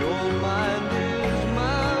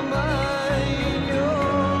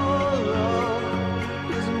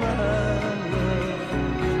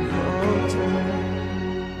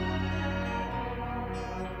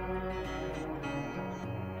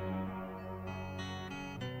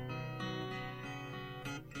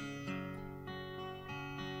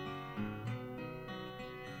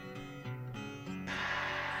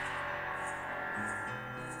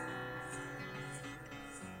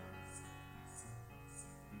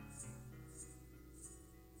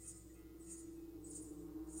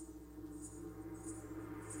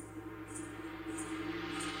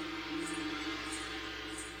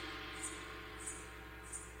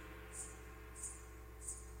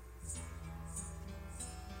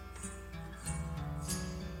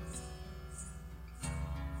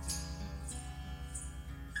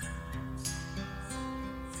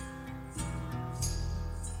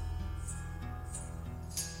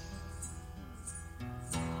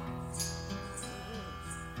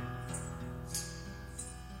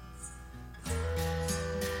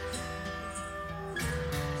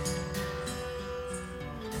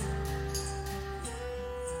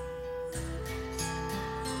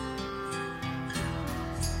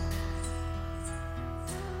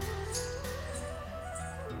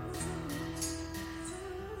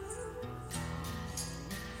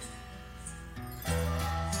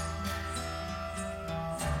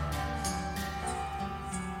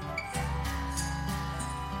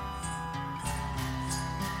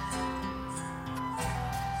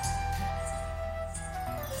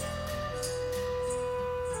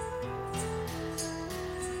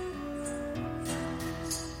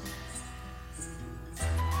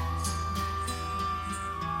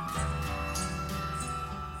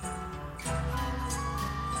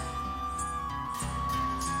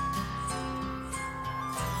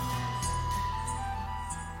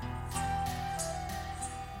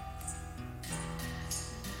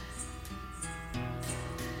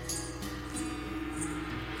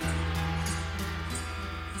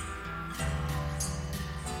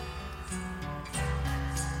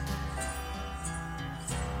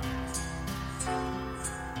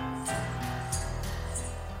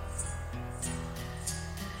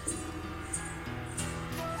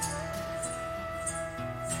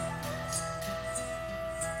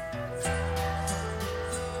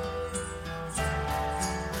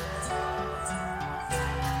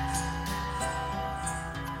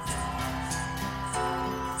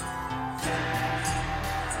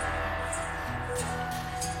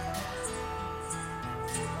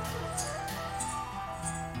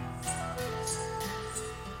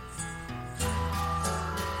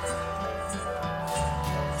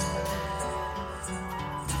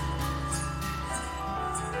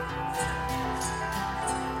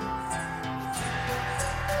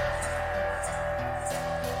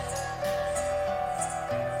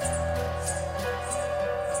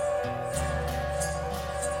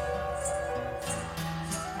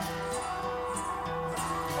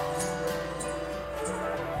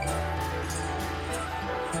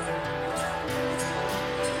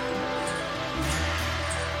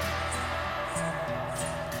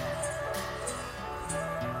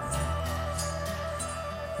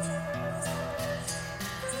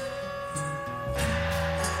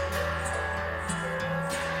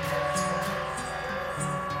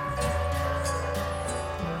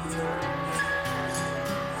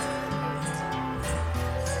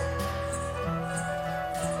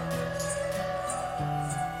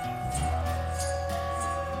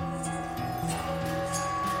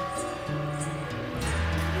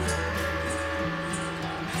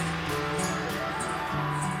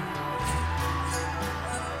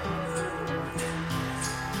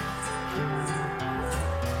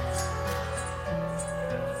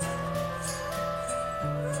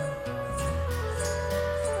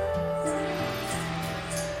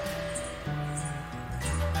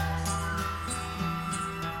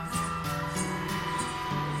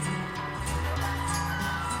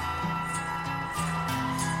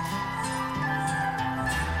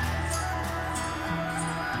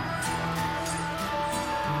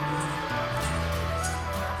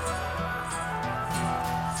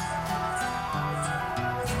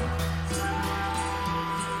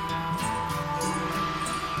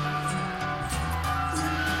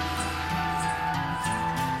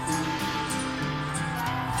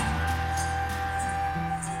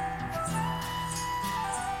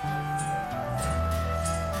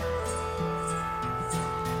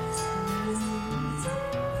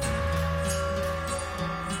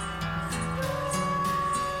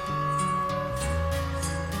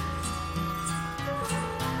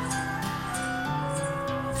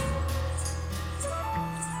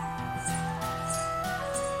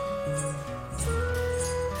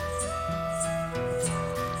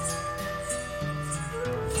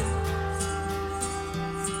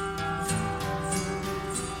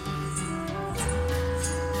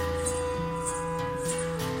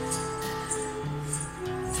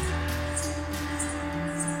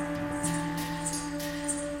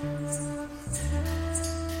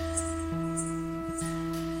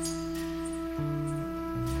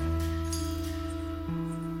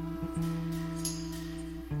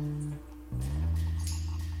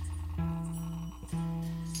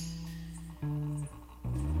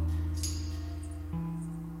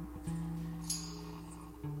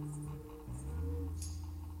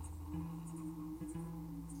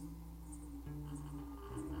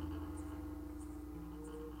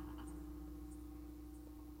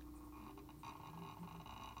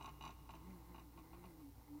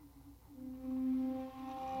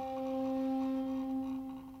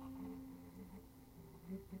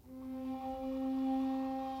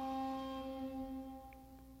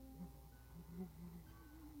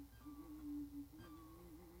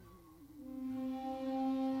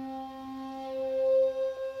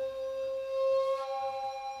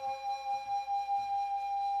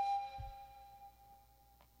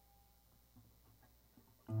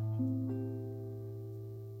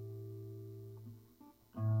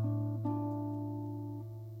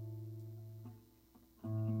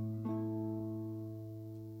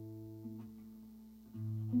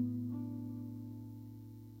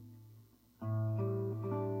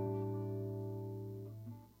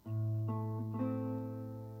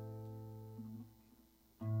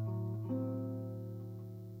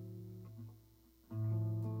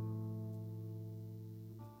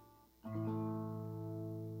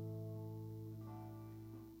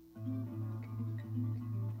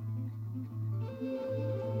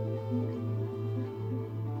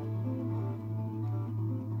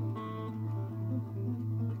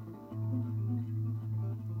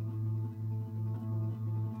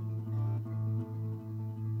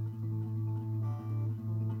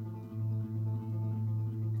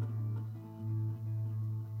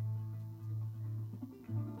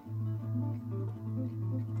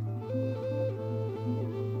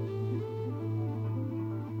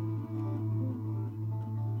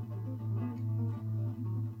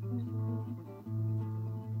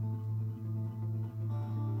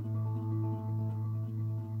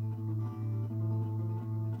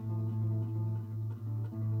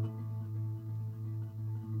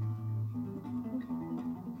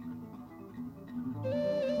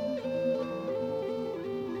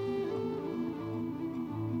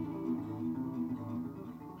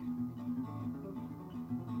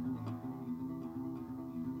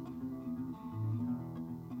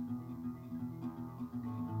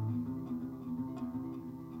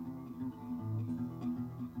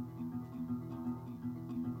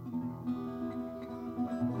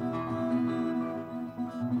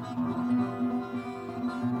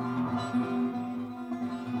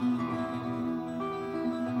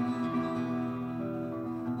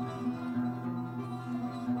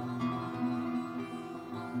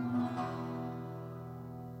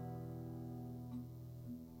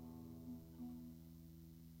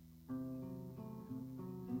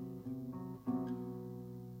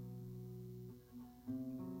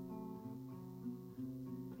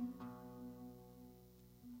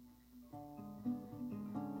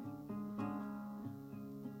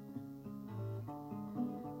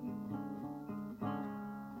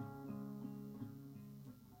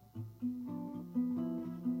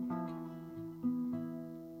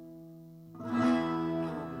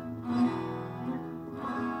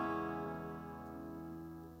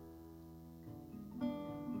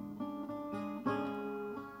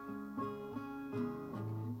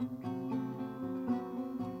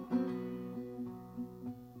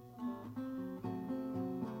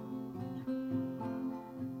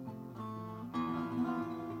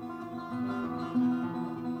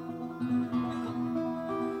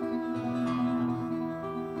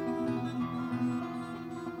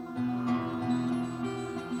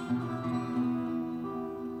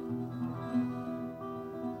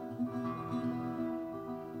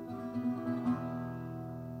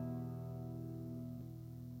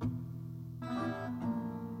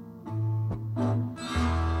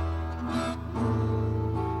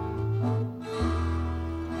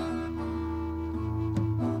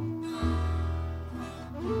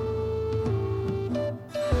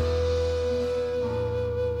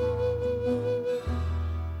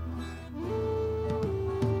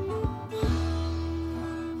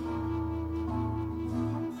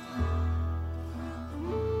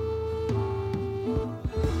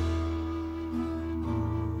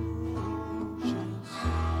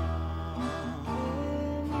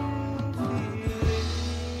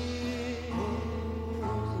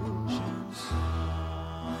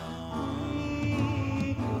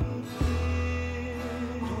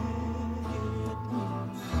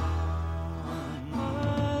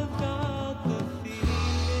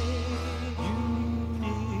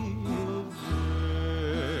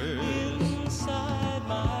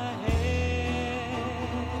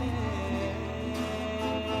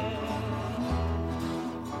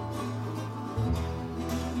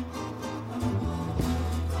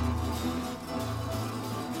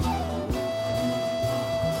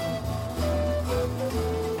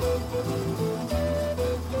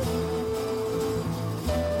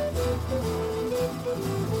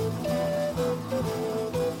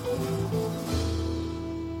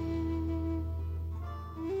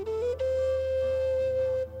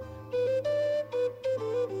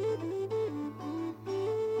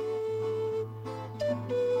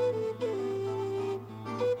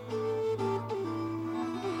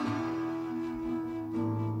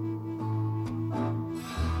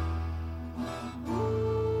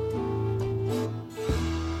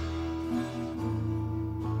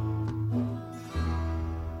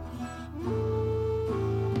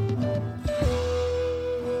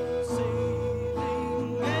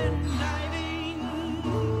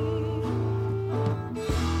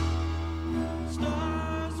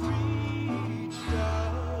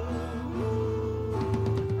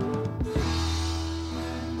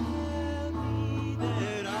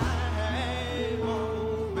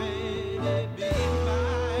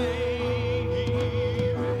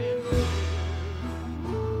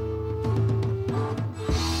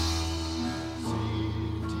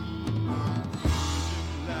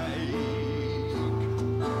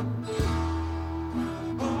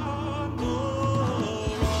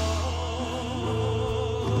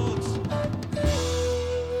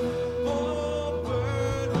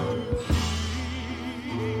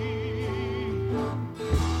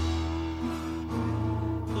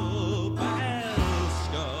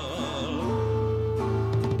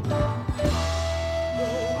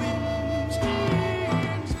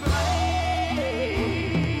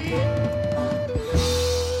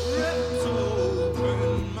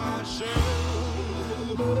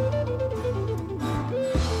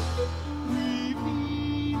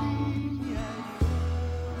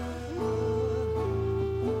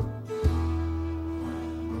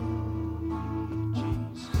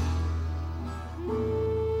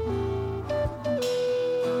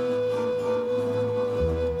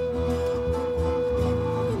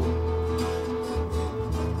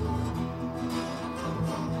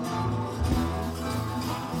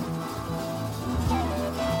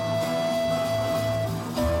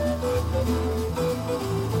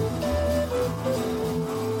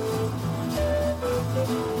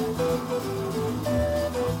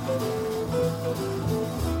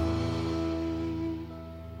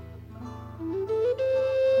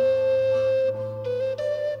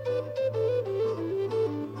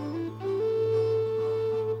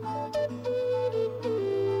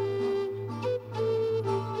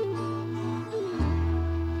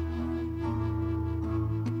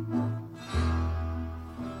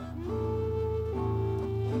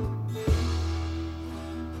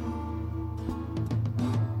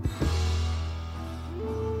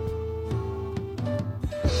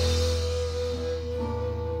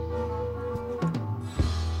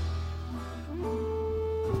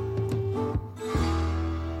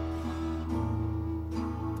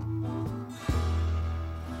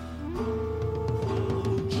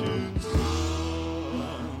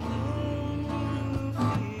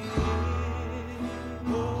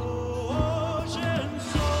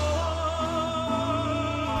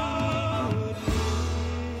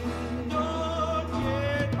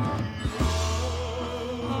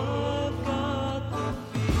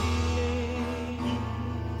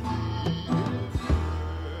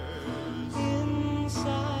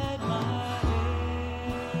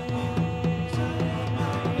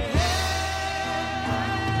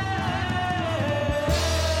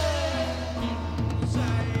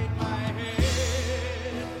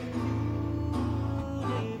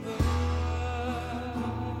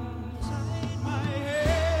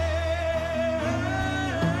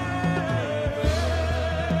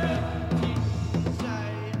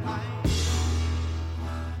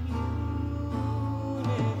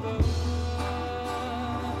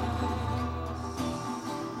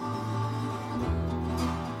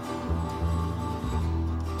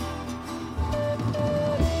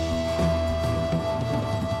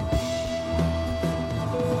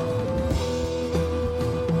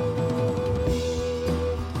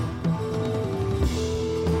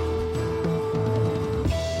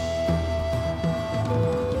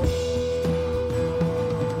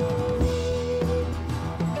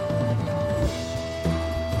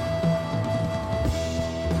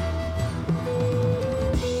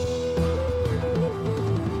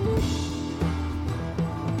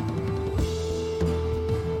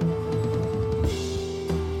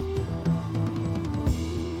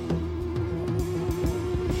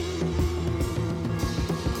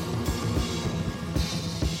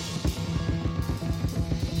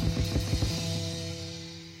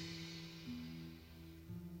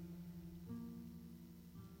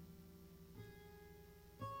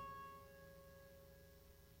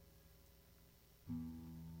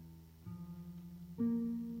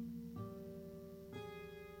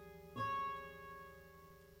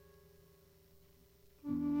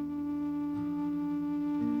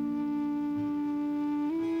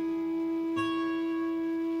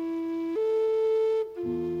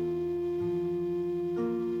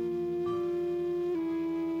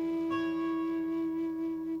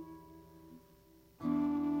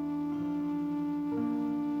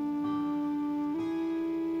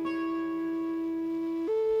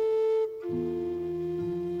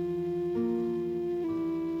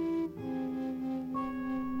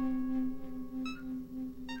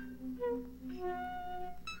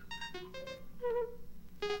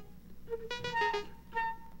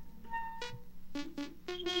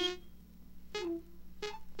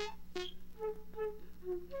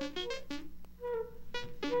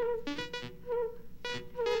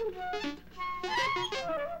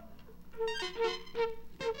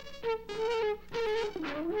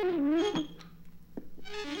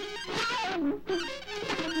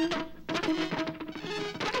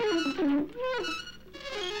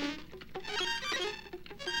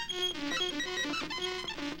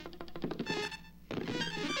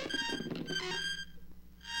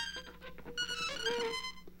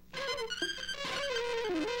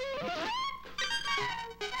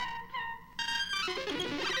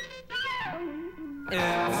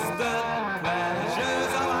 Instant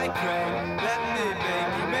pleasures are my crave. Let me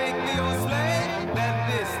make me your slave. Let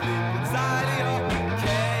me sleep inside of your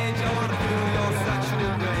cage. I wanna feel your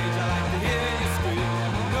sexual rage. I like to hear you scream.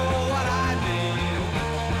 You know what I mean,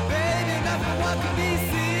 baby. Nothing what can be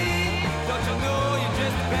seen. Don't you know you're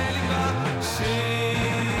just a vending machine?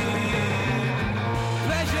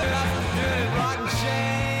 Pleasure of the dirty rock machine.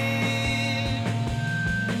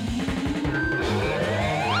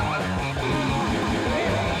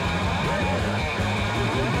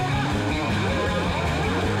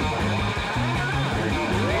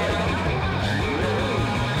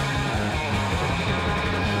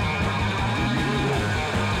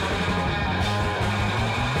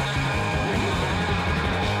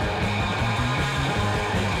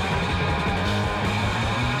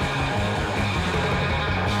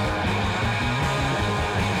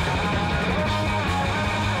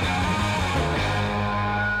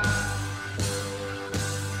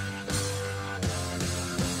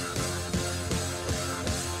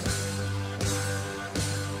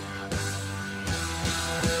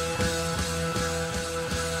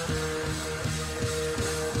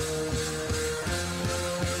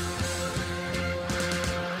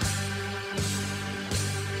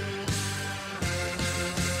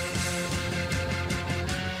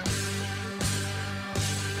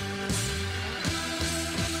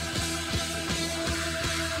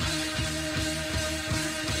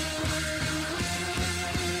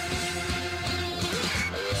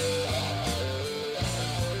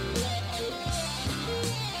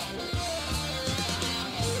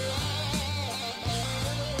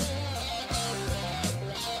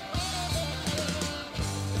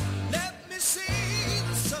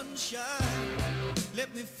 Let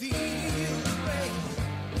me feel the rain.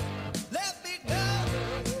 Let me go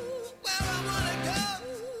where I wanna go.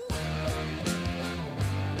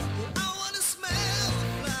 I wanna smell the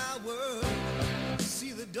flowers,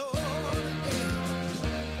 see the dawn again.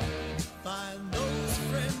 Find those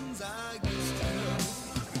friends I used to know.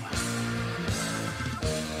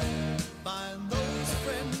 Find those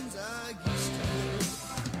friends I used to know.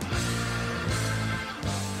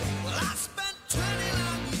 Well, I spent 20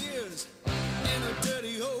 long years in a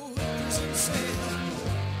dirty old prison cell.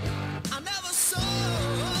 I never saw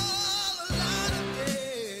the light of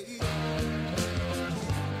day.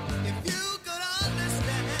 If you could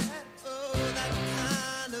understand, oh, that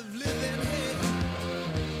kind of living hell,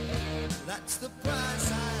 that's the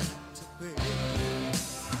price I have to pay.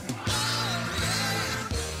 Oh, yeah,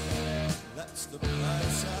 that's the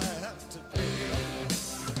price I have to pay.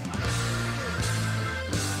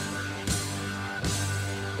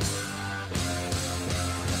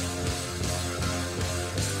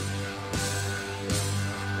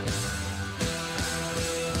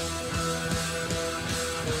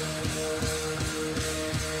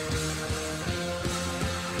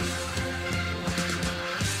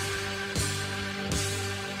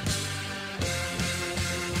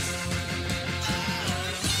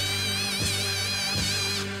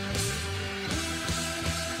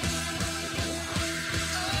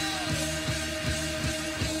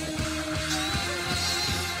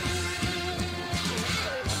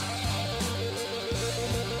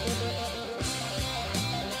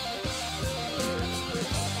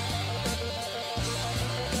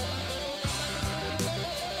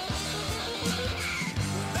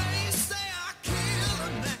 They say I killed a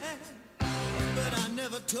man, but I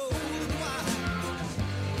never told him why.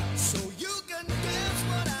 So you can guess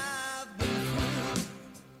what I've been through.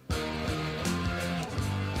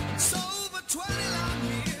 So for 20 long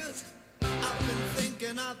years, I've been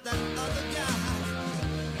thinking of that other guy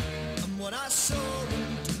and what I saw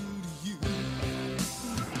him do to you.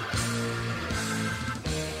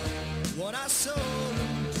 What I saw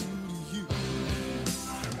him do to you.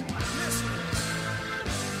 Listen.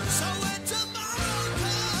 So when tomorrow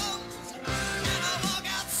comes and I walk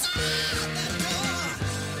outside that door,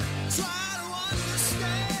 try to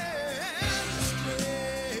understand the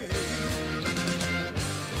strain.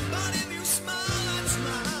 But if you smile and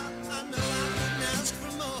smile, I know I couldn't ask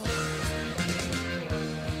for more.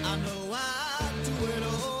 I know I do.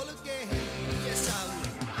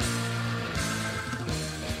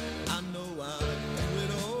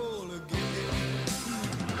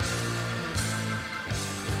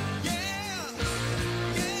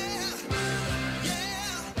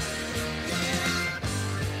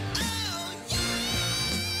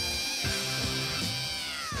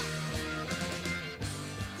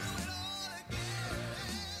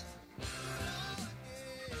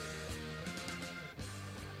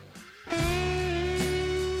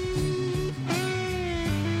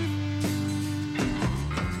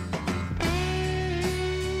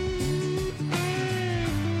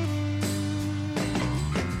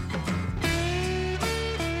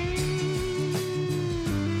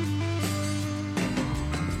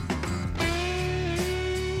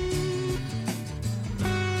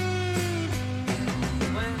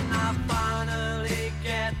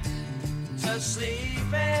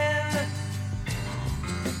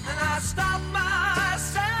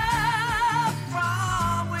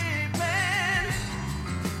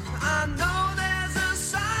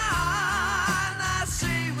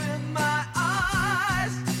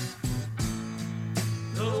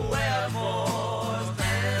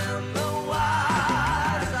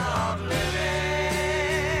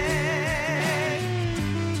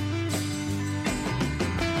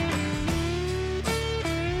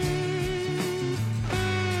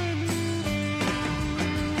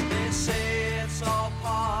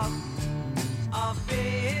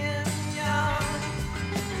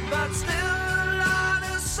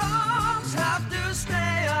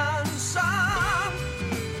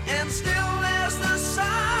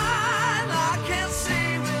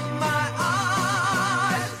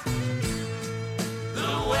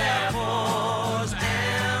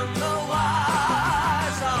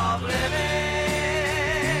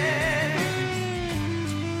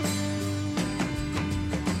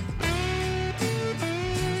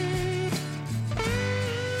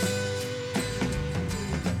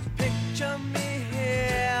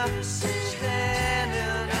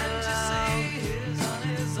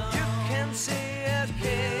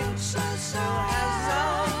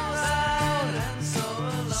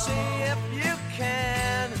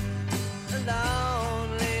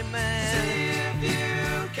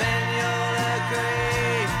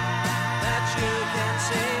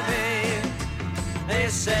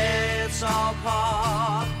 say it's all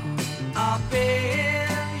part of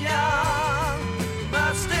being young,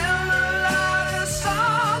 but still a lot of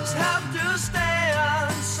songs have to stay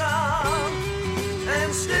unsung,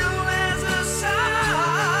 and still there's a sign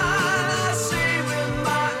I see with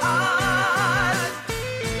my eyes,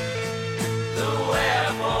 the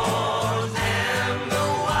wherefores and the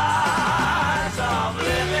whys of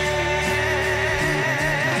living.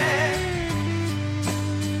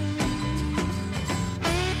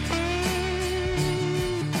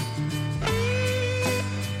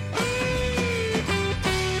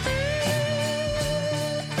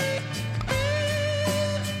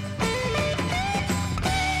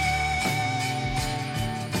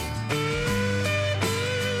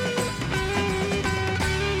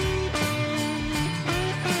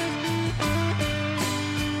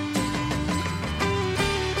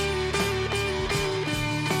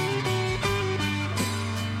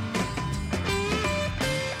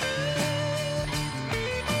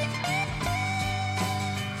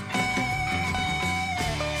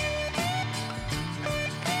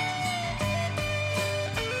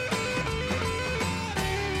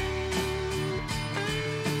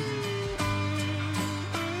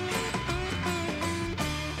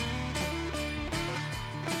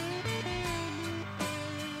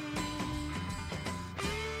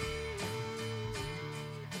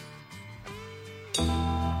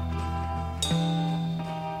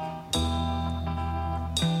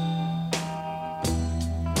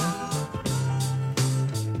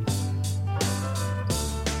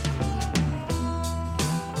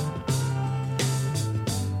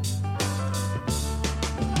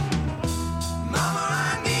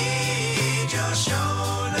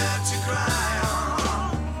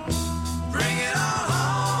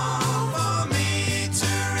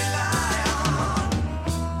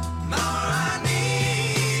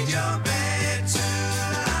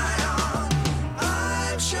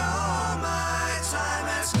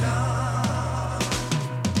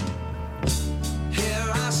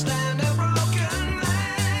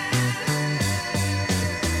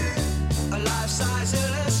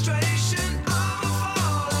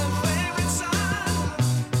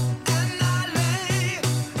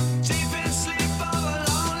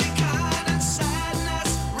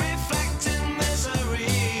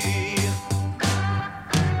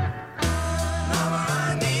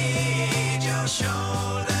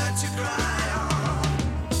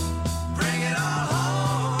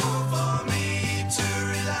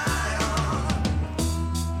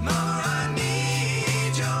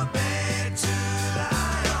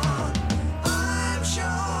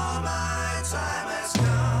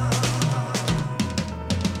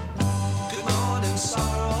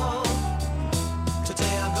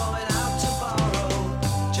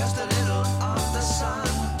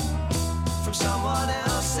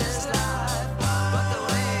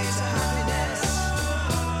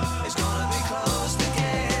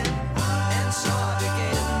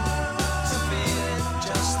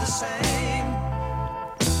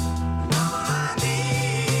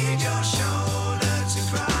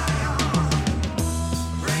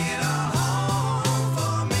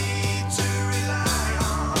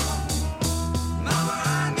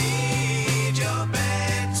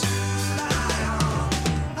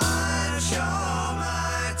 Sure.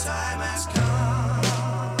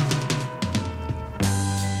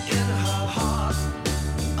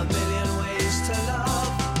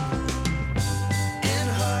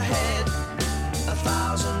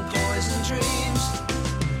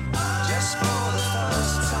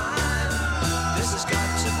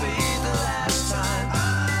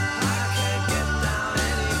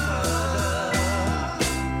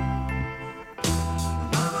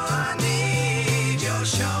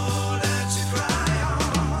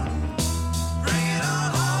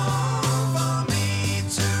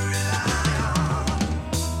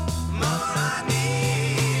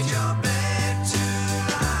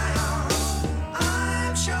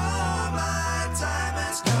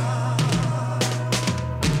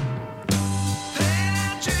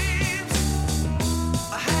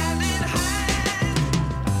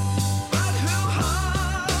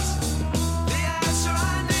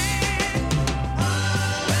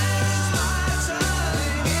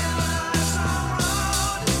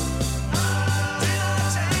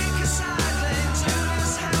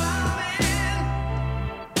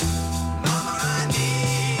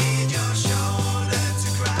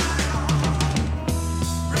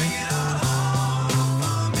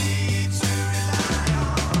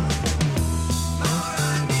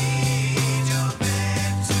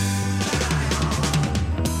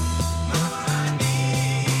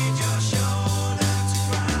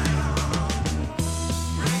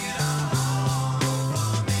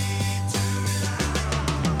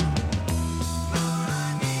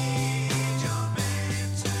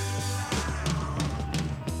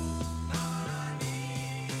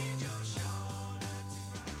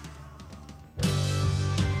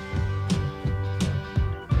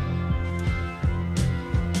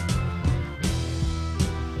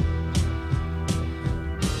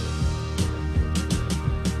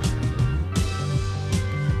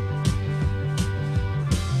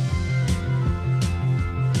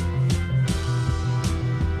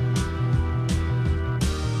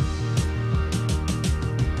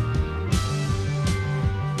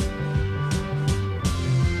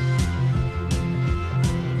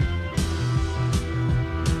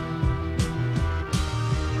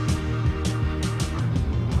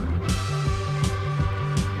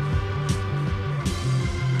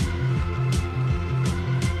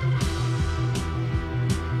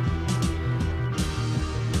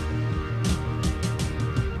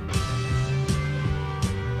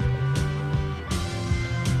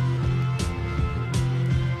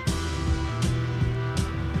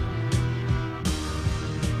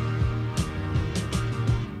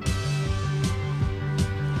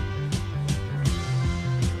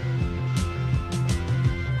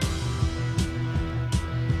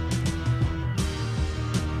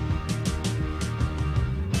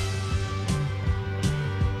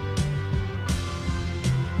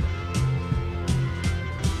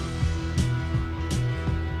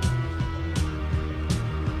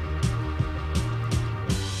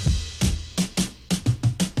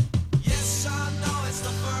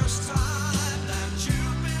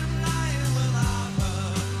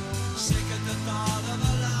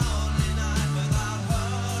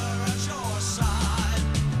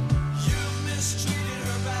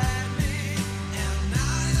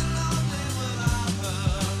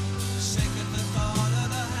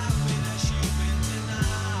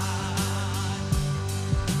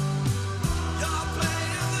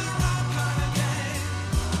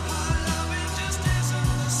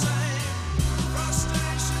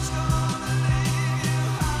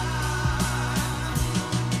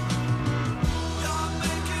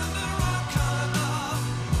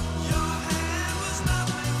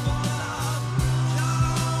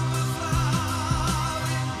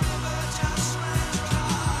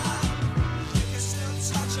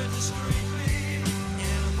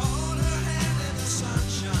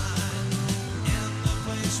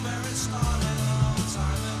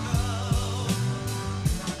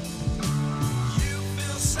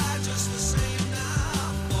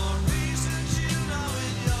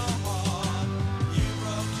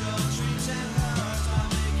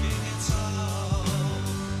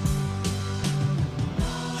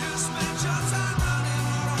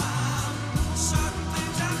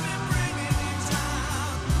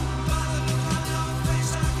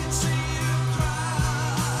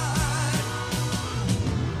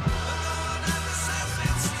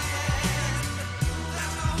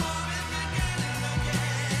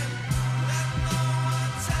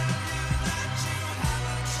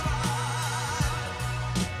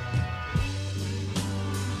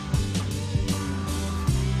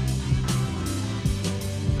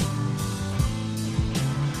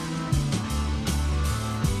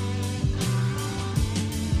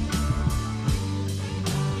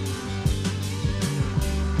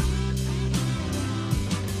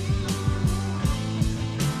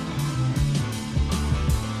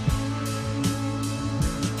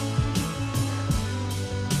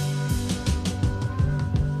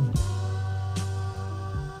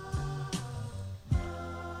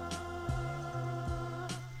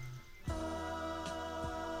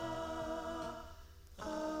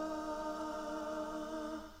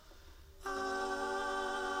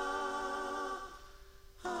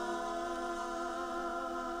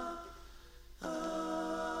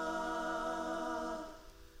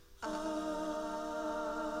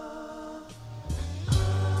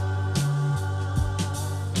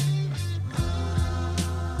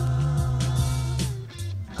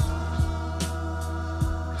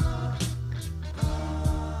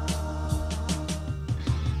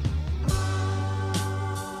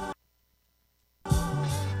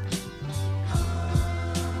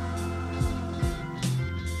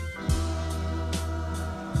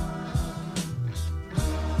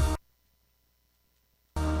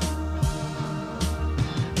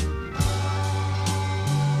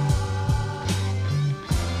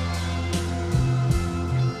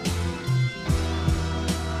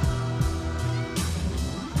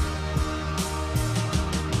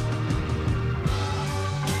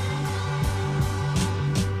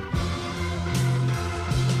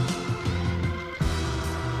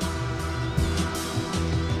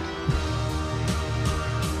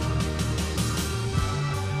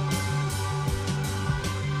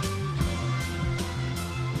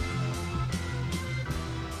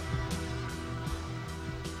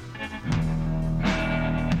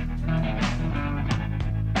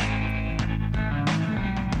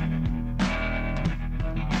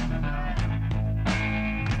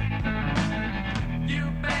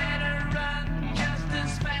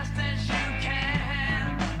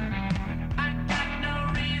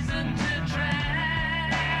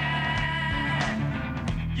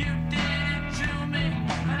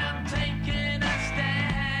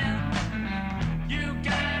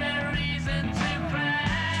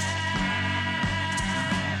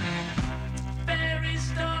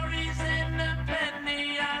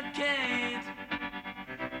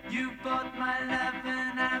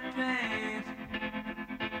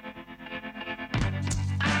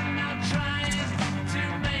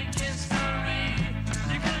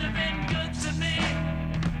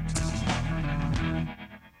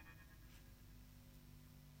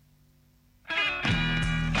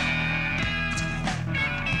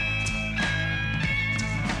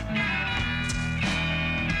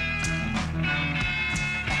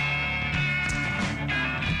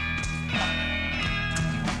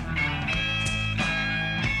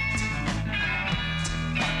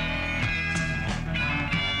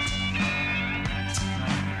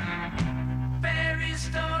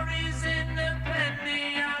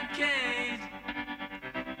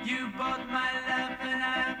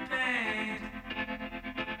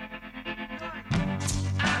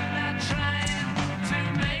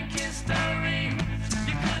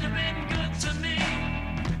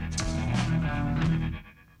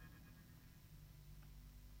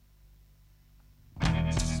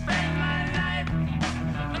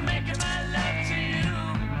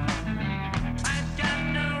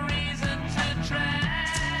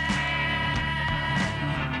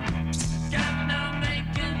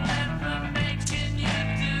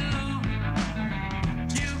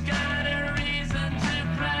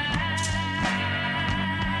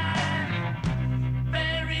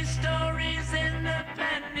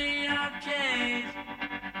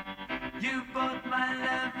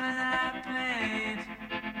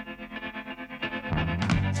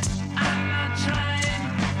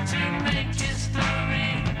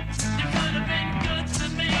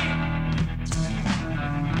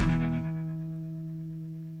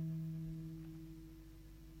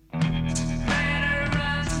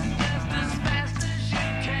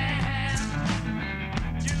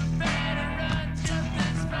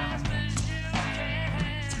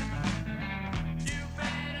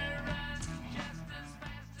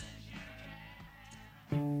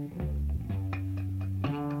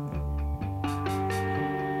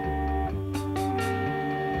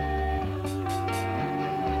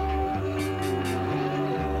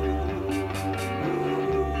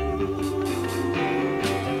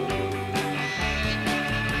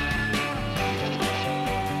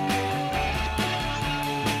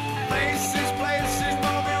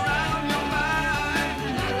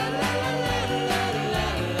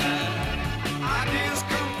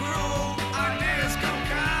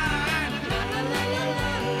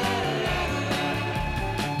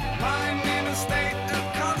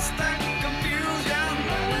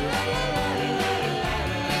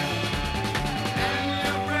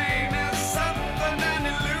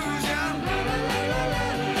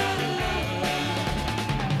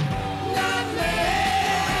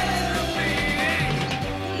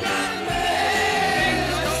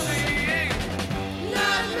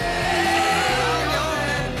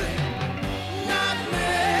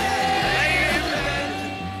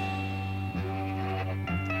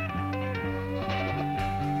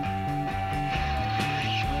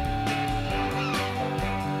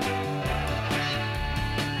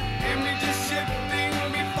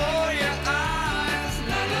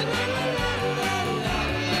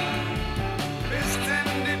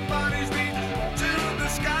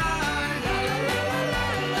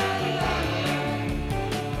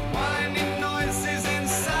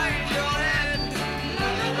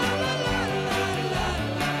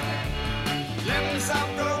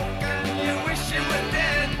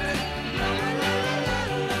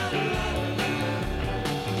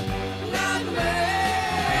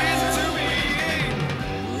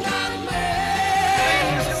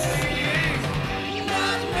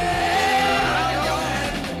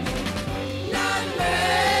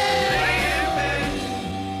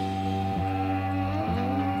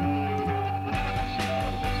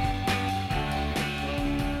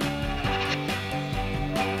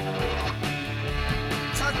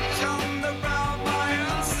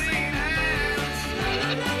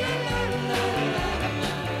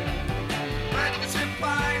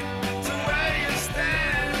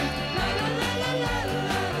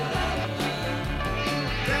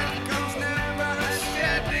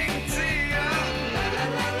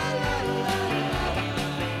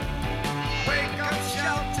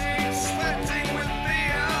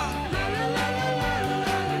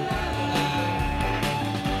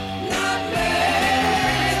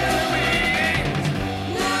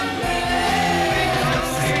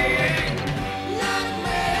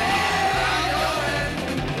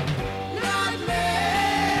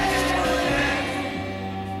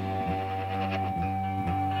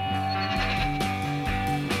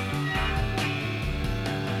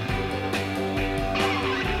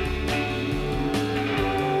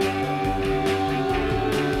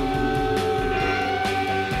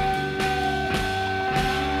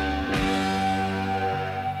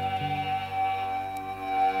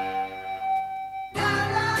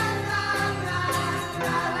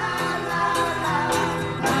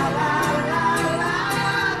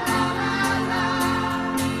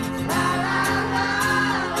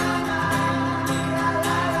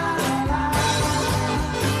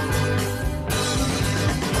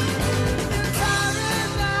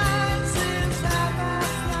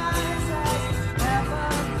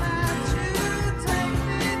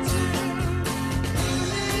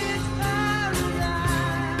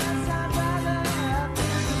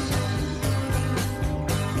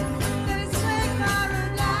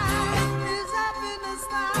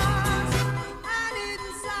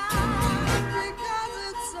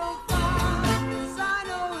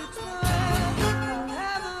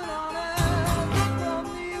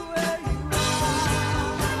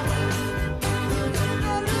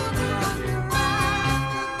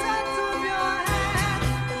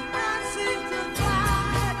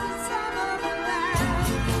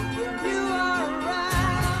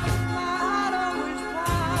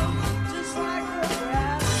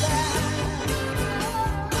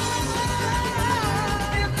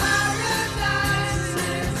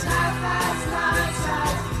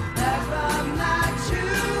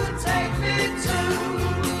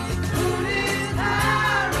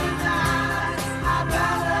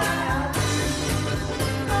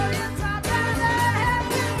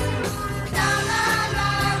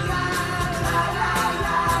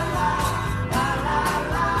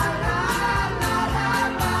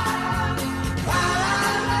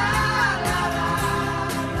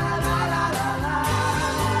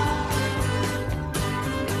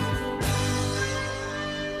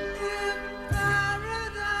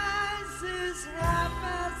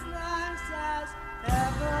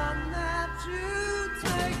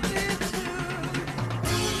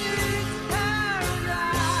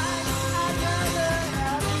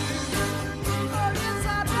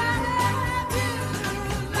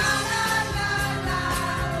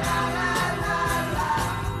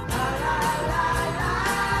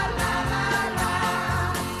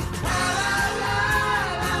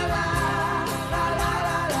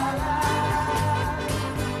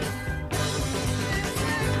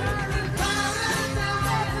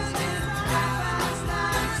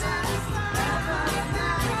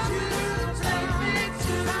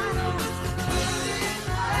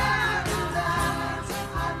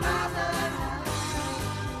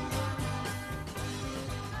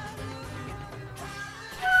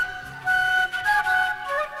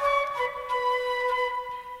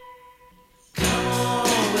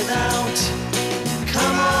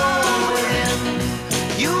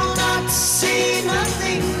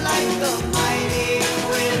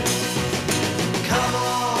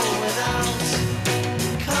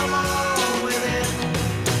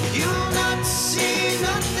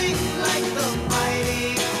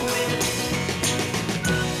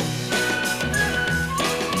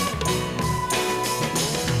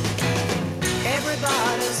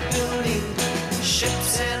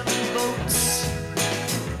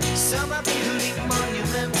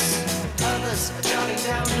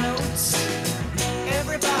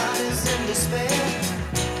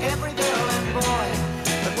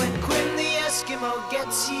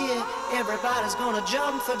 everybody's gonna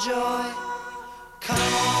jump for joy. Come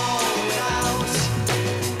on without,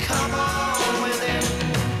 come on within.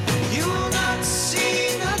 You'll not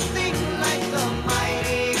see nothing like the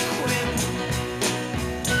mighty Quinn.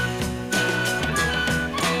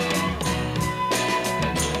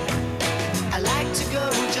 I like to go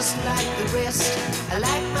just like the rest. I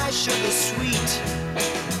like my sugar sweet,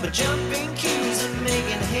 but jumping cues and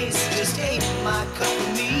making haste just ain't my cup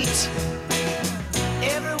of meat.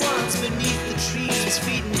 Everyone's beneath the trees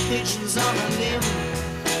feeding pigeons on a limb.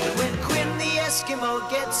 But when Quinn the Eskimo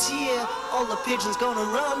gets here, all the pigeons gonna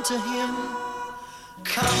run to him.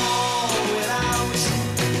 Come on without,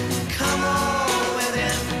 come on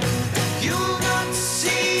within. You'll not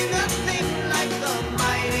see nothing like the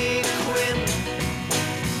mighty Quinn.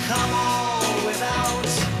 Come on without,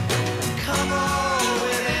 come on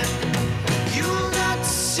within. You'll not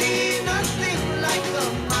see nothing like the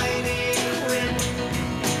mighty Quinn.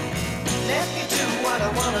 Let me do what I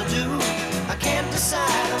wanna do. I can't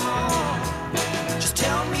decide them all. Just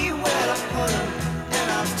tell me where to put them,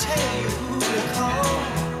 and I'll tell you who to call.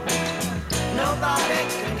 Nobody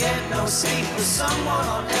can get no sleep with someone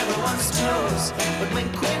on everyone's toes. But when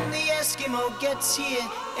Quinn the Eskimo gets here,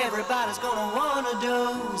 everybody's gonna wanna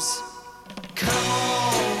doze. Come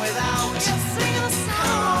on without,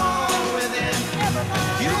 come on within.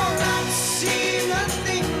 You'll not see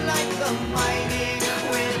nothing like the mighty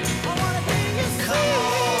Quinn. Come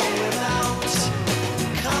on without,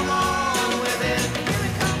 come on within.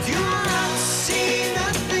 You'll not see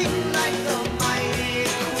nothing like the mighty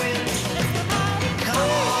Quinn.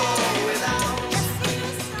 Come on without,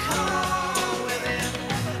 come on within.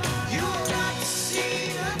 You'll not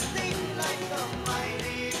see nothing like the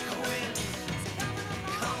mighty Quinn.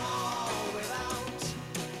 Come on without,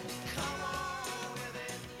 come on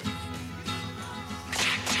within.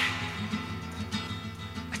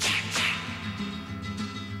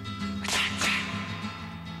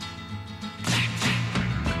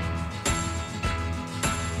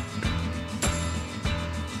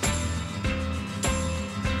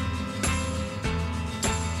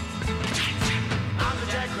 I'm the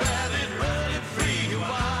jackrabbit running free and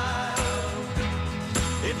wild.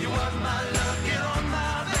 If you want my love, get on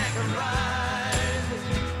my back and ride.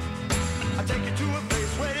 I'll take you to a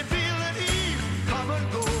place where you feel at ease. Come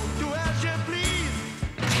and go, do as you please.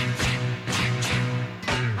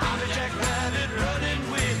 I'm the jackrabbit running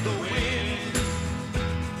with the wind.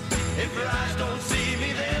 If your eyes don't see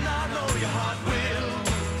me, then I know your heart will.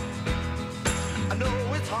 I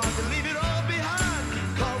know it's hard to leave it all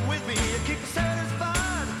behind. Come with me and keep me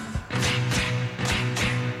satisfied.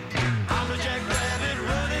 I'm a jackrabbit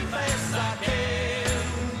running fast as I can.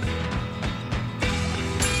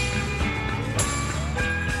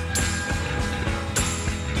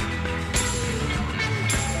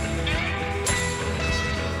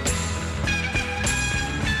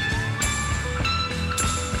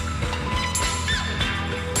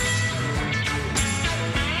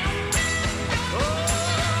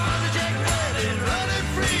 I'm a jackrabbit running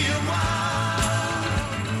free and wild.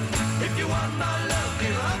 If you want my love,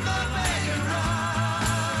 get on my back and ride.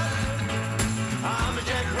 I'm a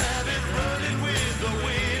jackrabbit running with the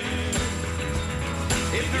wind.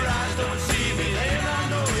 If your eyes don't see me, then I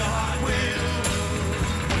know your heart will.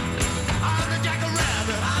 I'm the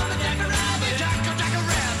jackrabbit. I'm the jackrabbit. Jackrabbit.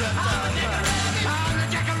 I'm the jackrabbit. I'm the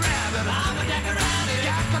jackrabbit. I'm the jackrabbit.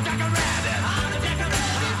 Jackrabbit. I'm the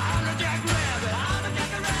jackrabbit. I'm the jackrabbit. I'm the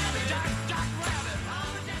jackrabbit. Jackrabbit.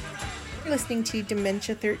 I'm the jackrabbit. You're listening to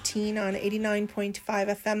Dementia13 on 89.5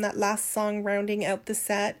 FM. That last song rounding out the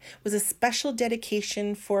set was a special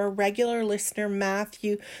dedication for a regular listener,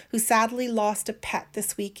 Matthew, who sadly lost a pet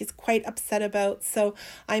this week. He's quite upset about. So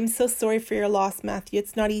I'm so sorry for your loss, Matthew.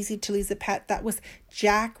 It's not easy to lose a pet. That was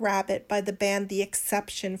Jack Rabbit by the band The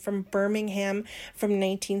Exception from Birmingham from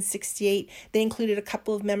 1968. They included a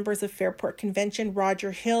couple of members of Fairport Convention,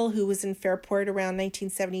 Roger Hill, who was in Fairport around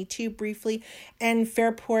 1972 briefly, and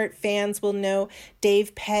Fairport fans will know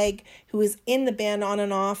Dave Pegg, who was in the band on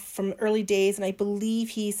and off from early days, and I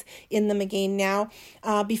believe he's in them again now.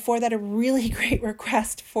 Before that, a really great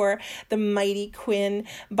request for The Mighty Quinn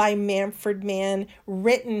by Manfred Mann,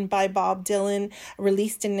 written by Bob Dylan,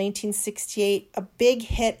 released in 1968, a big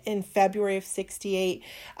hit in February of 68,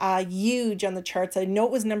 huge on the charts. I know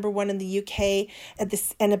it was number one in the UK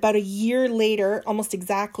and about a year later, almost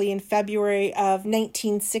exactly in February of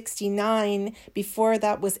 1969, before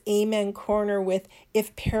that was Amen Corner with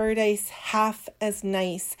If Paradise Half as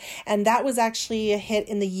Nice. And that was actually a hit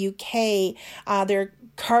in the UK. Their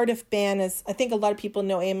Cardiff band is, I think a lot of people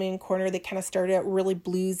know Amen Corner. They kind of started out really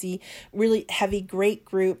bluesy, really heavy, great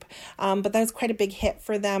group. But that was quite a big hit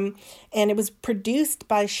for them. And it was produced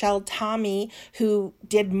by Shel Talmy, who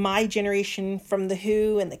did My Generation from The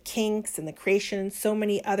Who and The Kinks and The Creation and so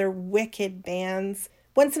many other wicked bands.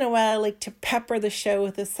 Once in a while, I like to pepper the show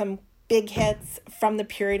with some big hits from the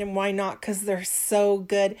period, and why not? Because they're so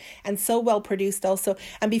good and so well produced also.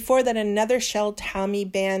 And before that, another Shel Talmy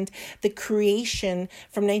band, The Creation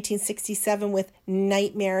from 1967 with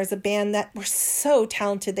Nightmares, a band that were so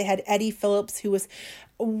talented. They had Eddie Phillips, who was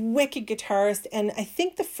a wicked guitarist, and I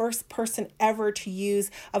think the first person ever to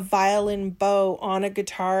use a violin bow on a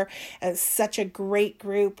guitar. Such a great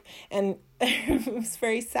group, and it was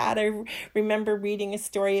very sad. I remember reading a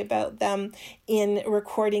story about them in a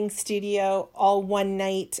recording studio all one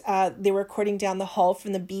night. They were recording down the hall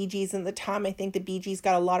from the Bee Gees, and at the time I think the Bee Gees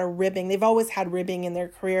got a lot of ribbing. They've always had ribbing in their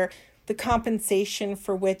career. The compensation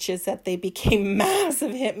for which is that they became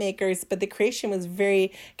massive hit makers, but The Creation was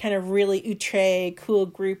very kind of really outre, cool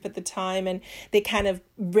group at the time, and they kind of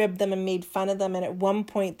ribbed them and made fun of them, and at one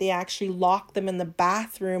point they actually locked them in the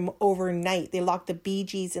bathroom overnight. They locked the Bee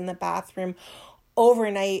Gees in the bathroom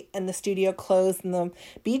overnight, and the studio closed, and the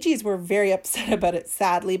Bee Gees were very upset about it,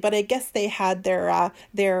 sadly, but I guess they had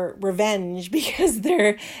their revenge, because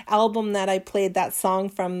their album that I played that song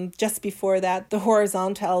from just before that, the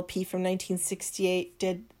Horizontal LP from 1968,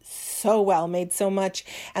 did so well, made so much,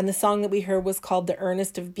 and the song that we heard was called The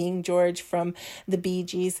Earnest of Being George from the Bee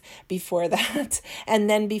Gees before that. And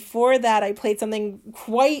then before that, I played something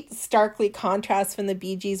quite starkly contrast from the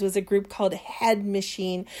Bee Gees, was a group called Head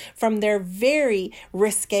Machine from their very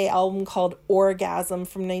risque album called Orgasm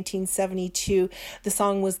from 1972. The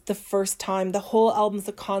song was The First Time. The whole album's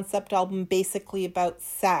a concept album basically about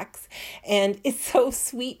sex, and it's so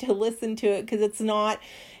sweet to listen to it because it's not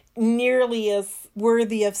nearly as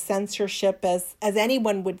worthy of censorship as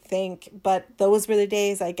anyone would think, but those were the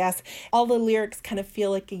days, I guess. All the lyrics kind of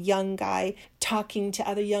feel like a young guy talking to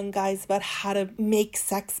other young guys about how to make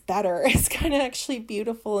sex better. It's kind of actually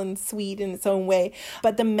beautiful and sweet in its own way.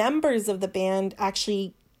 But the members of the band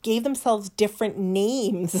actually gave themselves different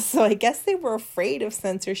names. So I guess they were afraid of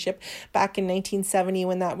censorship back in 1970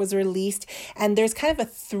 when that was released. And there's kind of a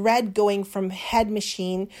thread going from Head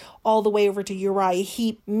Machine all the way over to Uriah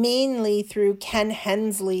Heep, mainly through Ken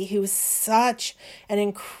Hensley, who's such an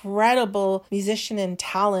incredible musician and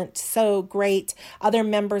talent. So great. Other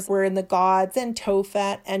members were in the Gods and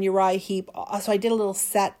Tophet and Uriah Heep. So I did a little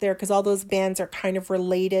set there because all those bands are kind of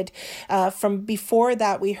related. From before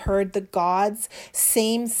that, we heard the Gods,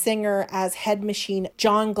 same singer as Head Machine,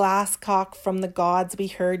 John Glasscock from the Gods, we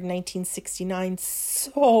heard in 1969.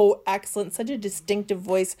 So excellent, such a distinctive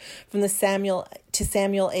voice from the Samuel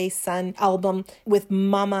A. Son album with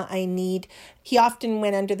Mama I Need. He often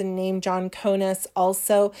went under the name John Conas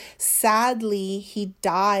also. Sadly, he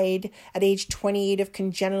died at age 28 of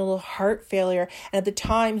congenital heart failure. And at the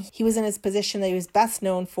time, he was in his position that he was best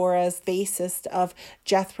known for as bassist of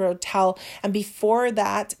Jethro Tull. And before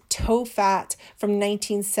that, Tophet from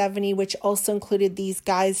 1970, which also included these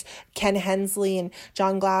guys, Ken Hensley and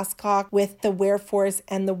John Glasscock, with the Wherefores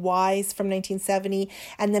and the Whys from 1970.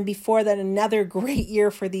 And then before that, another great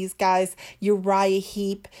year for these guys, Uriah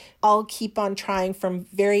Heep, I'll Keep On Trying from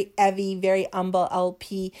very heavy, very humble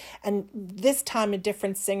LP. And this time a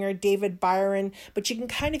different singer, David Byron, but you can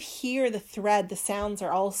kind of hear the thread. The sounds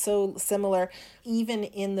are all so similar, even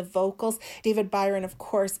in the vocals. David Byron, of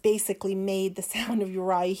course, basically made the sound of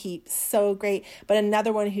Uriah Heep so great. But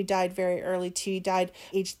another one who died very early too, died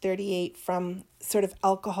age 38 from sort of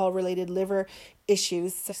alcohol-related liver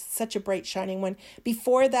issues. Such a bright, shining one.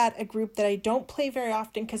 Before that, a group that I don't play very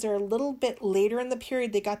often because they're a little bit later in the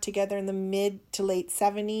period. They got together in the mid to late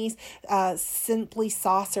 70s. Simply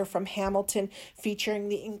Saucer from Hamilton, featuring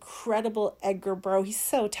the incredible Edgar Bro. He's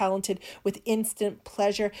so talented, with Instant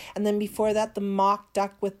Pleasure. And then before that, the Mock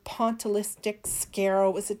Duck with Pointillistic Scarrow.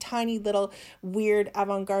 It was a tiny little weird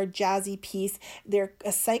avant-garde jazzy piece. They're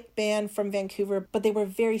a psych band from Vancouver, but they were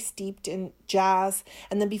very steeped in jazz.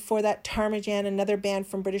 And then before that, Ptarmigan, another band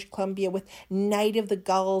from British Columbia, with Night of the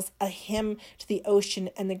Gulls, a hymn to the ocean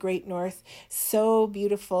and the Great North. So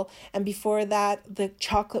beautiful. And before that, the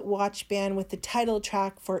Chocolate Watch Band with the title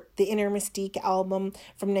track for the Inner Mystique album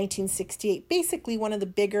from 1968. Basically one of the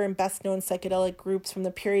bigger and best known psychedelic groups from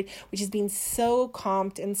the period, which has been so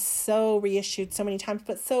comped and so reissued so many times,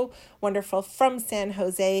 but so wonderful, from San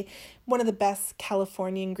Jose, one of the best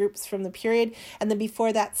Californian groups from the period. And then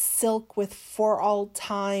before that, Silk with For All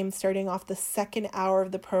Time, starting off the second hour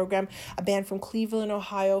of the program, a band from Cleveland,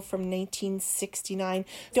 Ohio from 1969.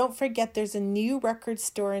 Don't forget, there's a new record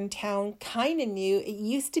store in town, kind of new. It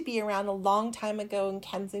used to be around a long time ago in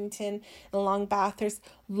Kensington, along Bathurst,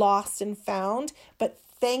 Lost and Found, but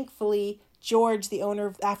thankfully George, the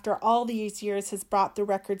owner, after all these years, has brought the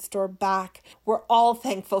record store back. We're all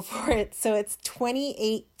thankful for it. So it's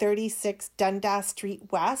 2836 Dundas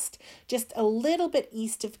Street West, just a little bit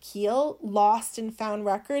east of Keele, Lost and Found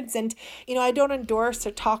Records. And, you know, I don't endorse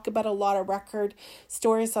or talk about a lot of record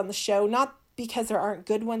stores on the show, not because there aren't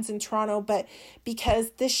good ones in Toronto, but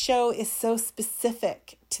because this show is so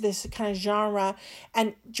specific to this kind of genre,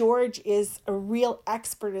 and George is a real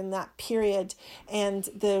expert in that period and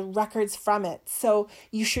the records from it. So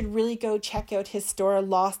you should really go check out his store,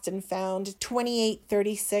 Lost and Found,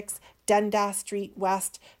 2836 Dundas Street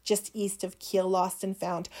West, just east of Keele, Lost and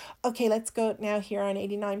Found. Okay, let's go now here on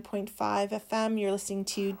 89.5 FM. You're listening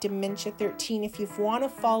to Dementia13. If you want to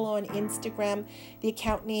follow on Instagram, the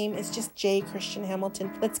account name is just J. Christian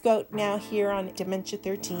Hamilton. Let's go now here on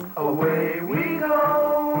Dementia13. Away we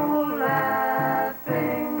go,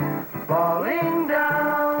 laughing, falling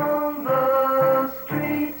down the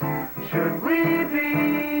street. Should we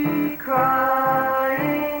be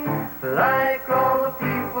crying like all the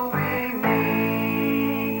people we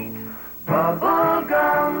meet? Bubble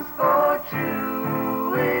gums for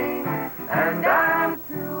chewing, and I'm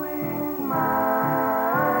chewing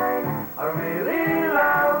mine. I really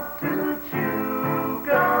love to chew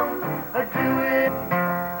gum. I do it.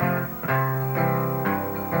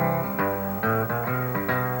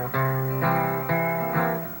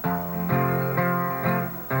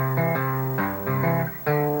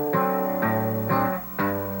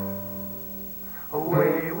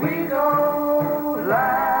 Away we go,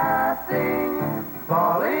 laughing,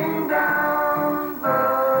 falling down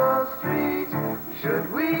the street.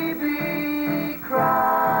 Should we be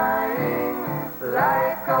crying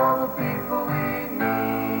like all the people we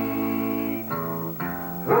meet?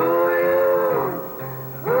 Who are you?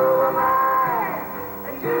 Who am I?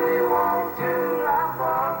 And do you want to laugh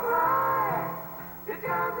or cry? It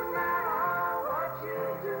doesn't matter what you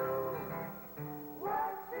do.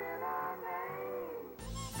 What's in our name?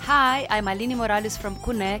 Hi, I'm Aline Morales from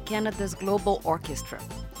Cune, Canada's Global Orchestra.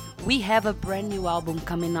 We have a brand new album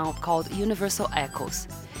coming out called Universal Echoes.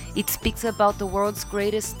 It speaks about the world's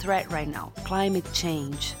greatest threat right now, climate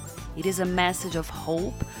change. It is a message of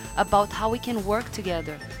hope about how we can work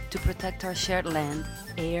together to protect our shared land,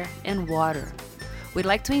 air, and water. We'd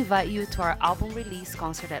like to invite you to our album release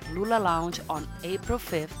concert at Lula Lounge on April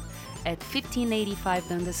 5th at 1585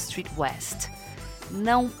 Dundas Street West.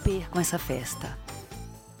 Não percam essa festa.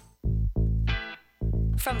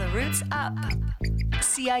 From the roots up.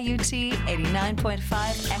 CIUT 89.5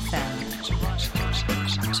 FM.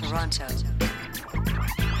 Toronto.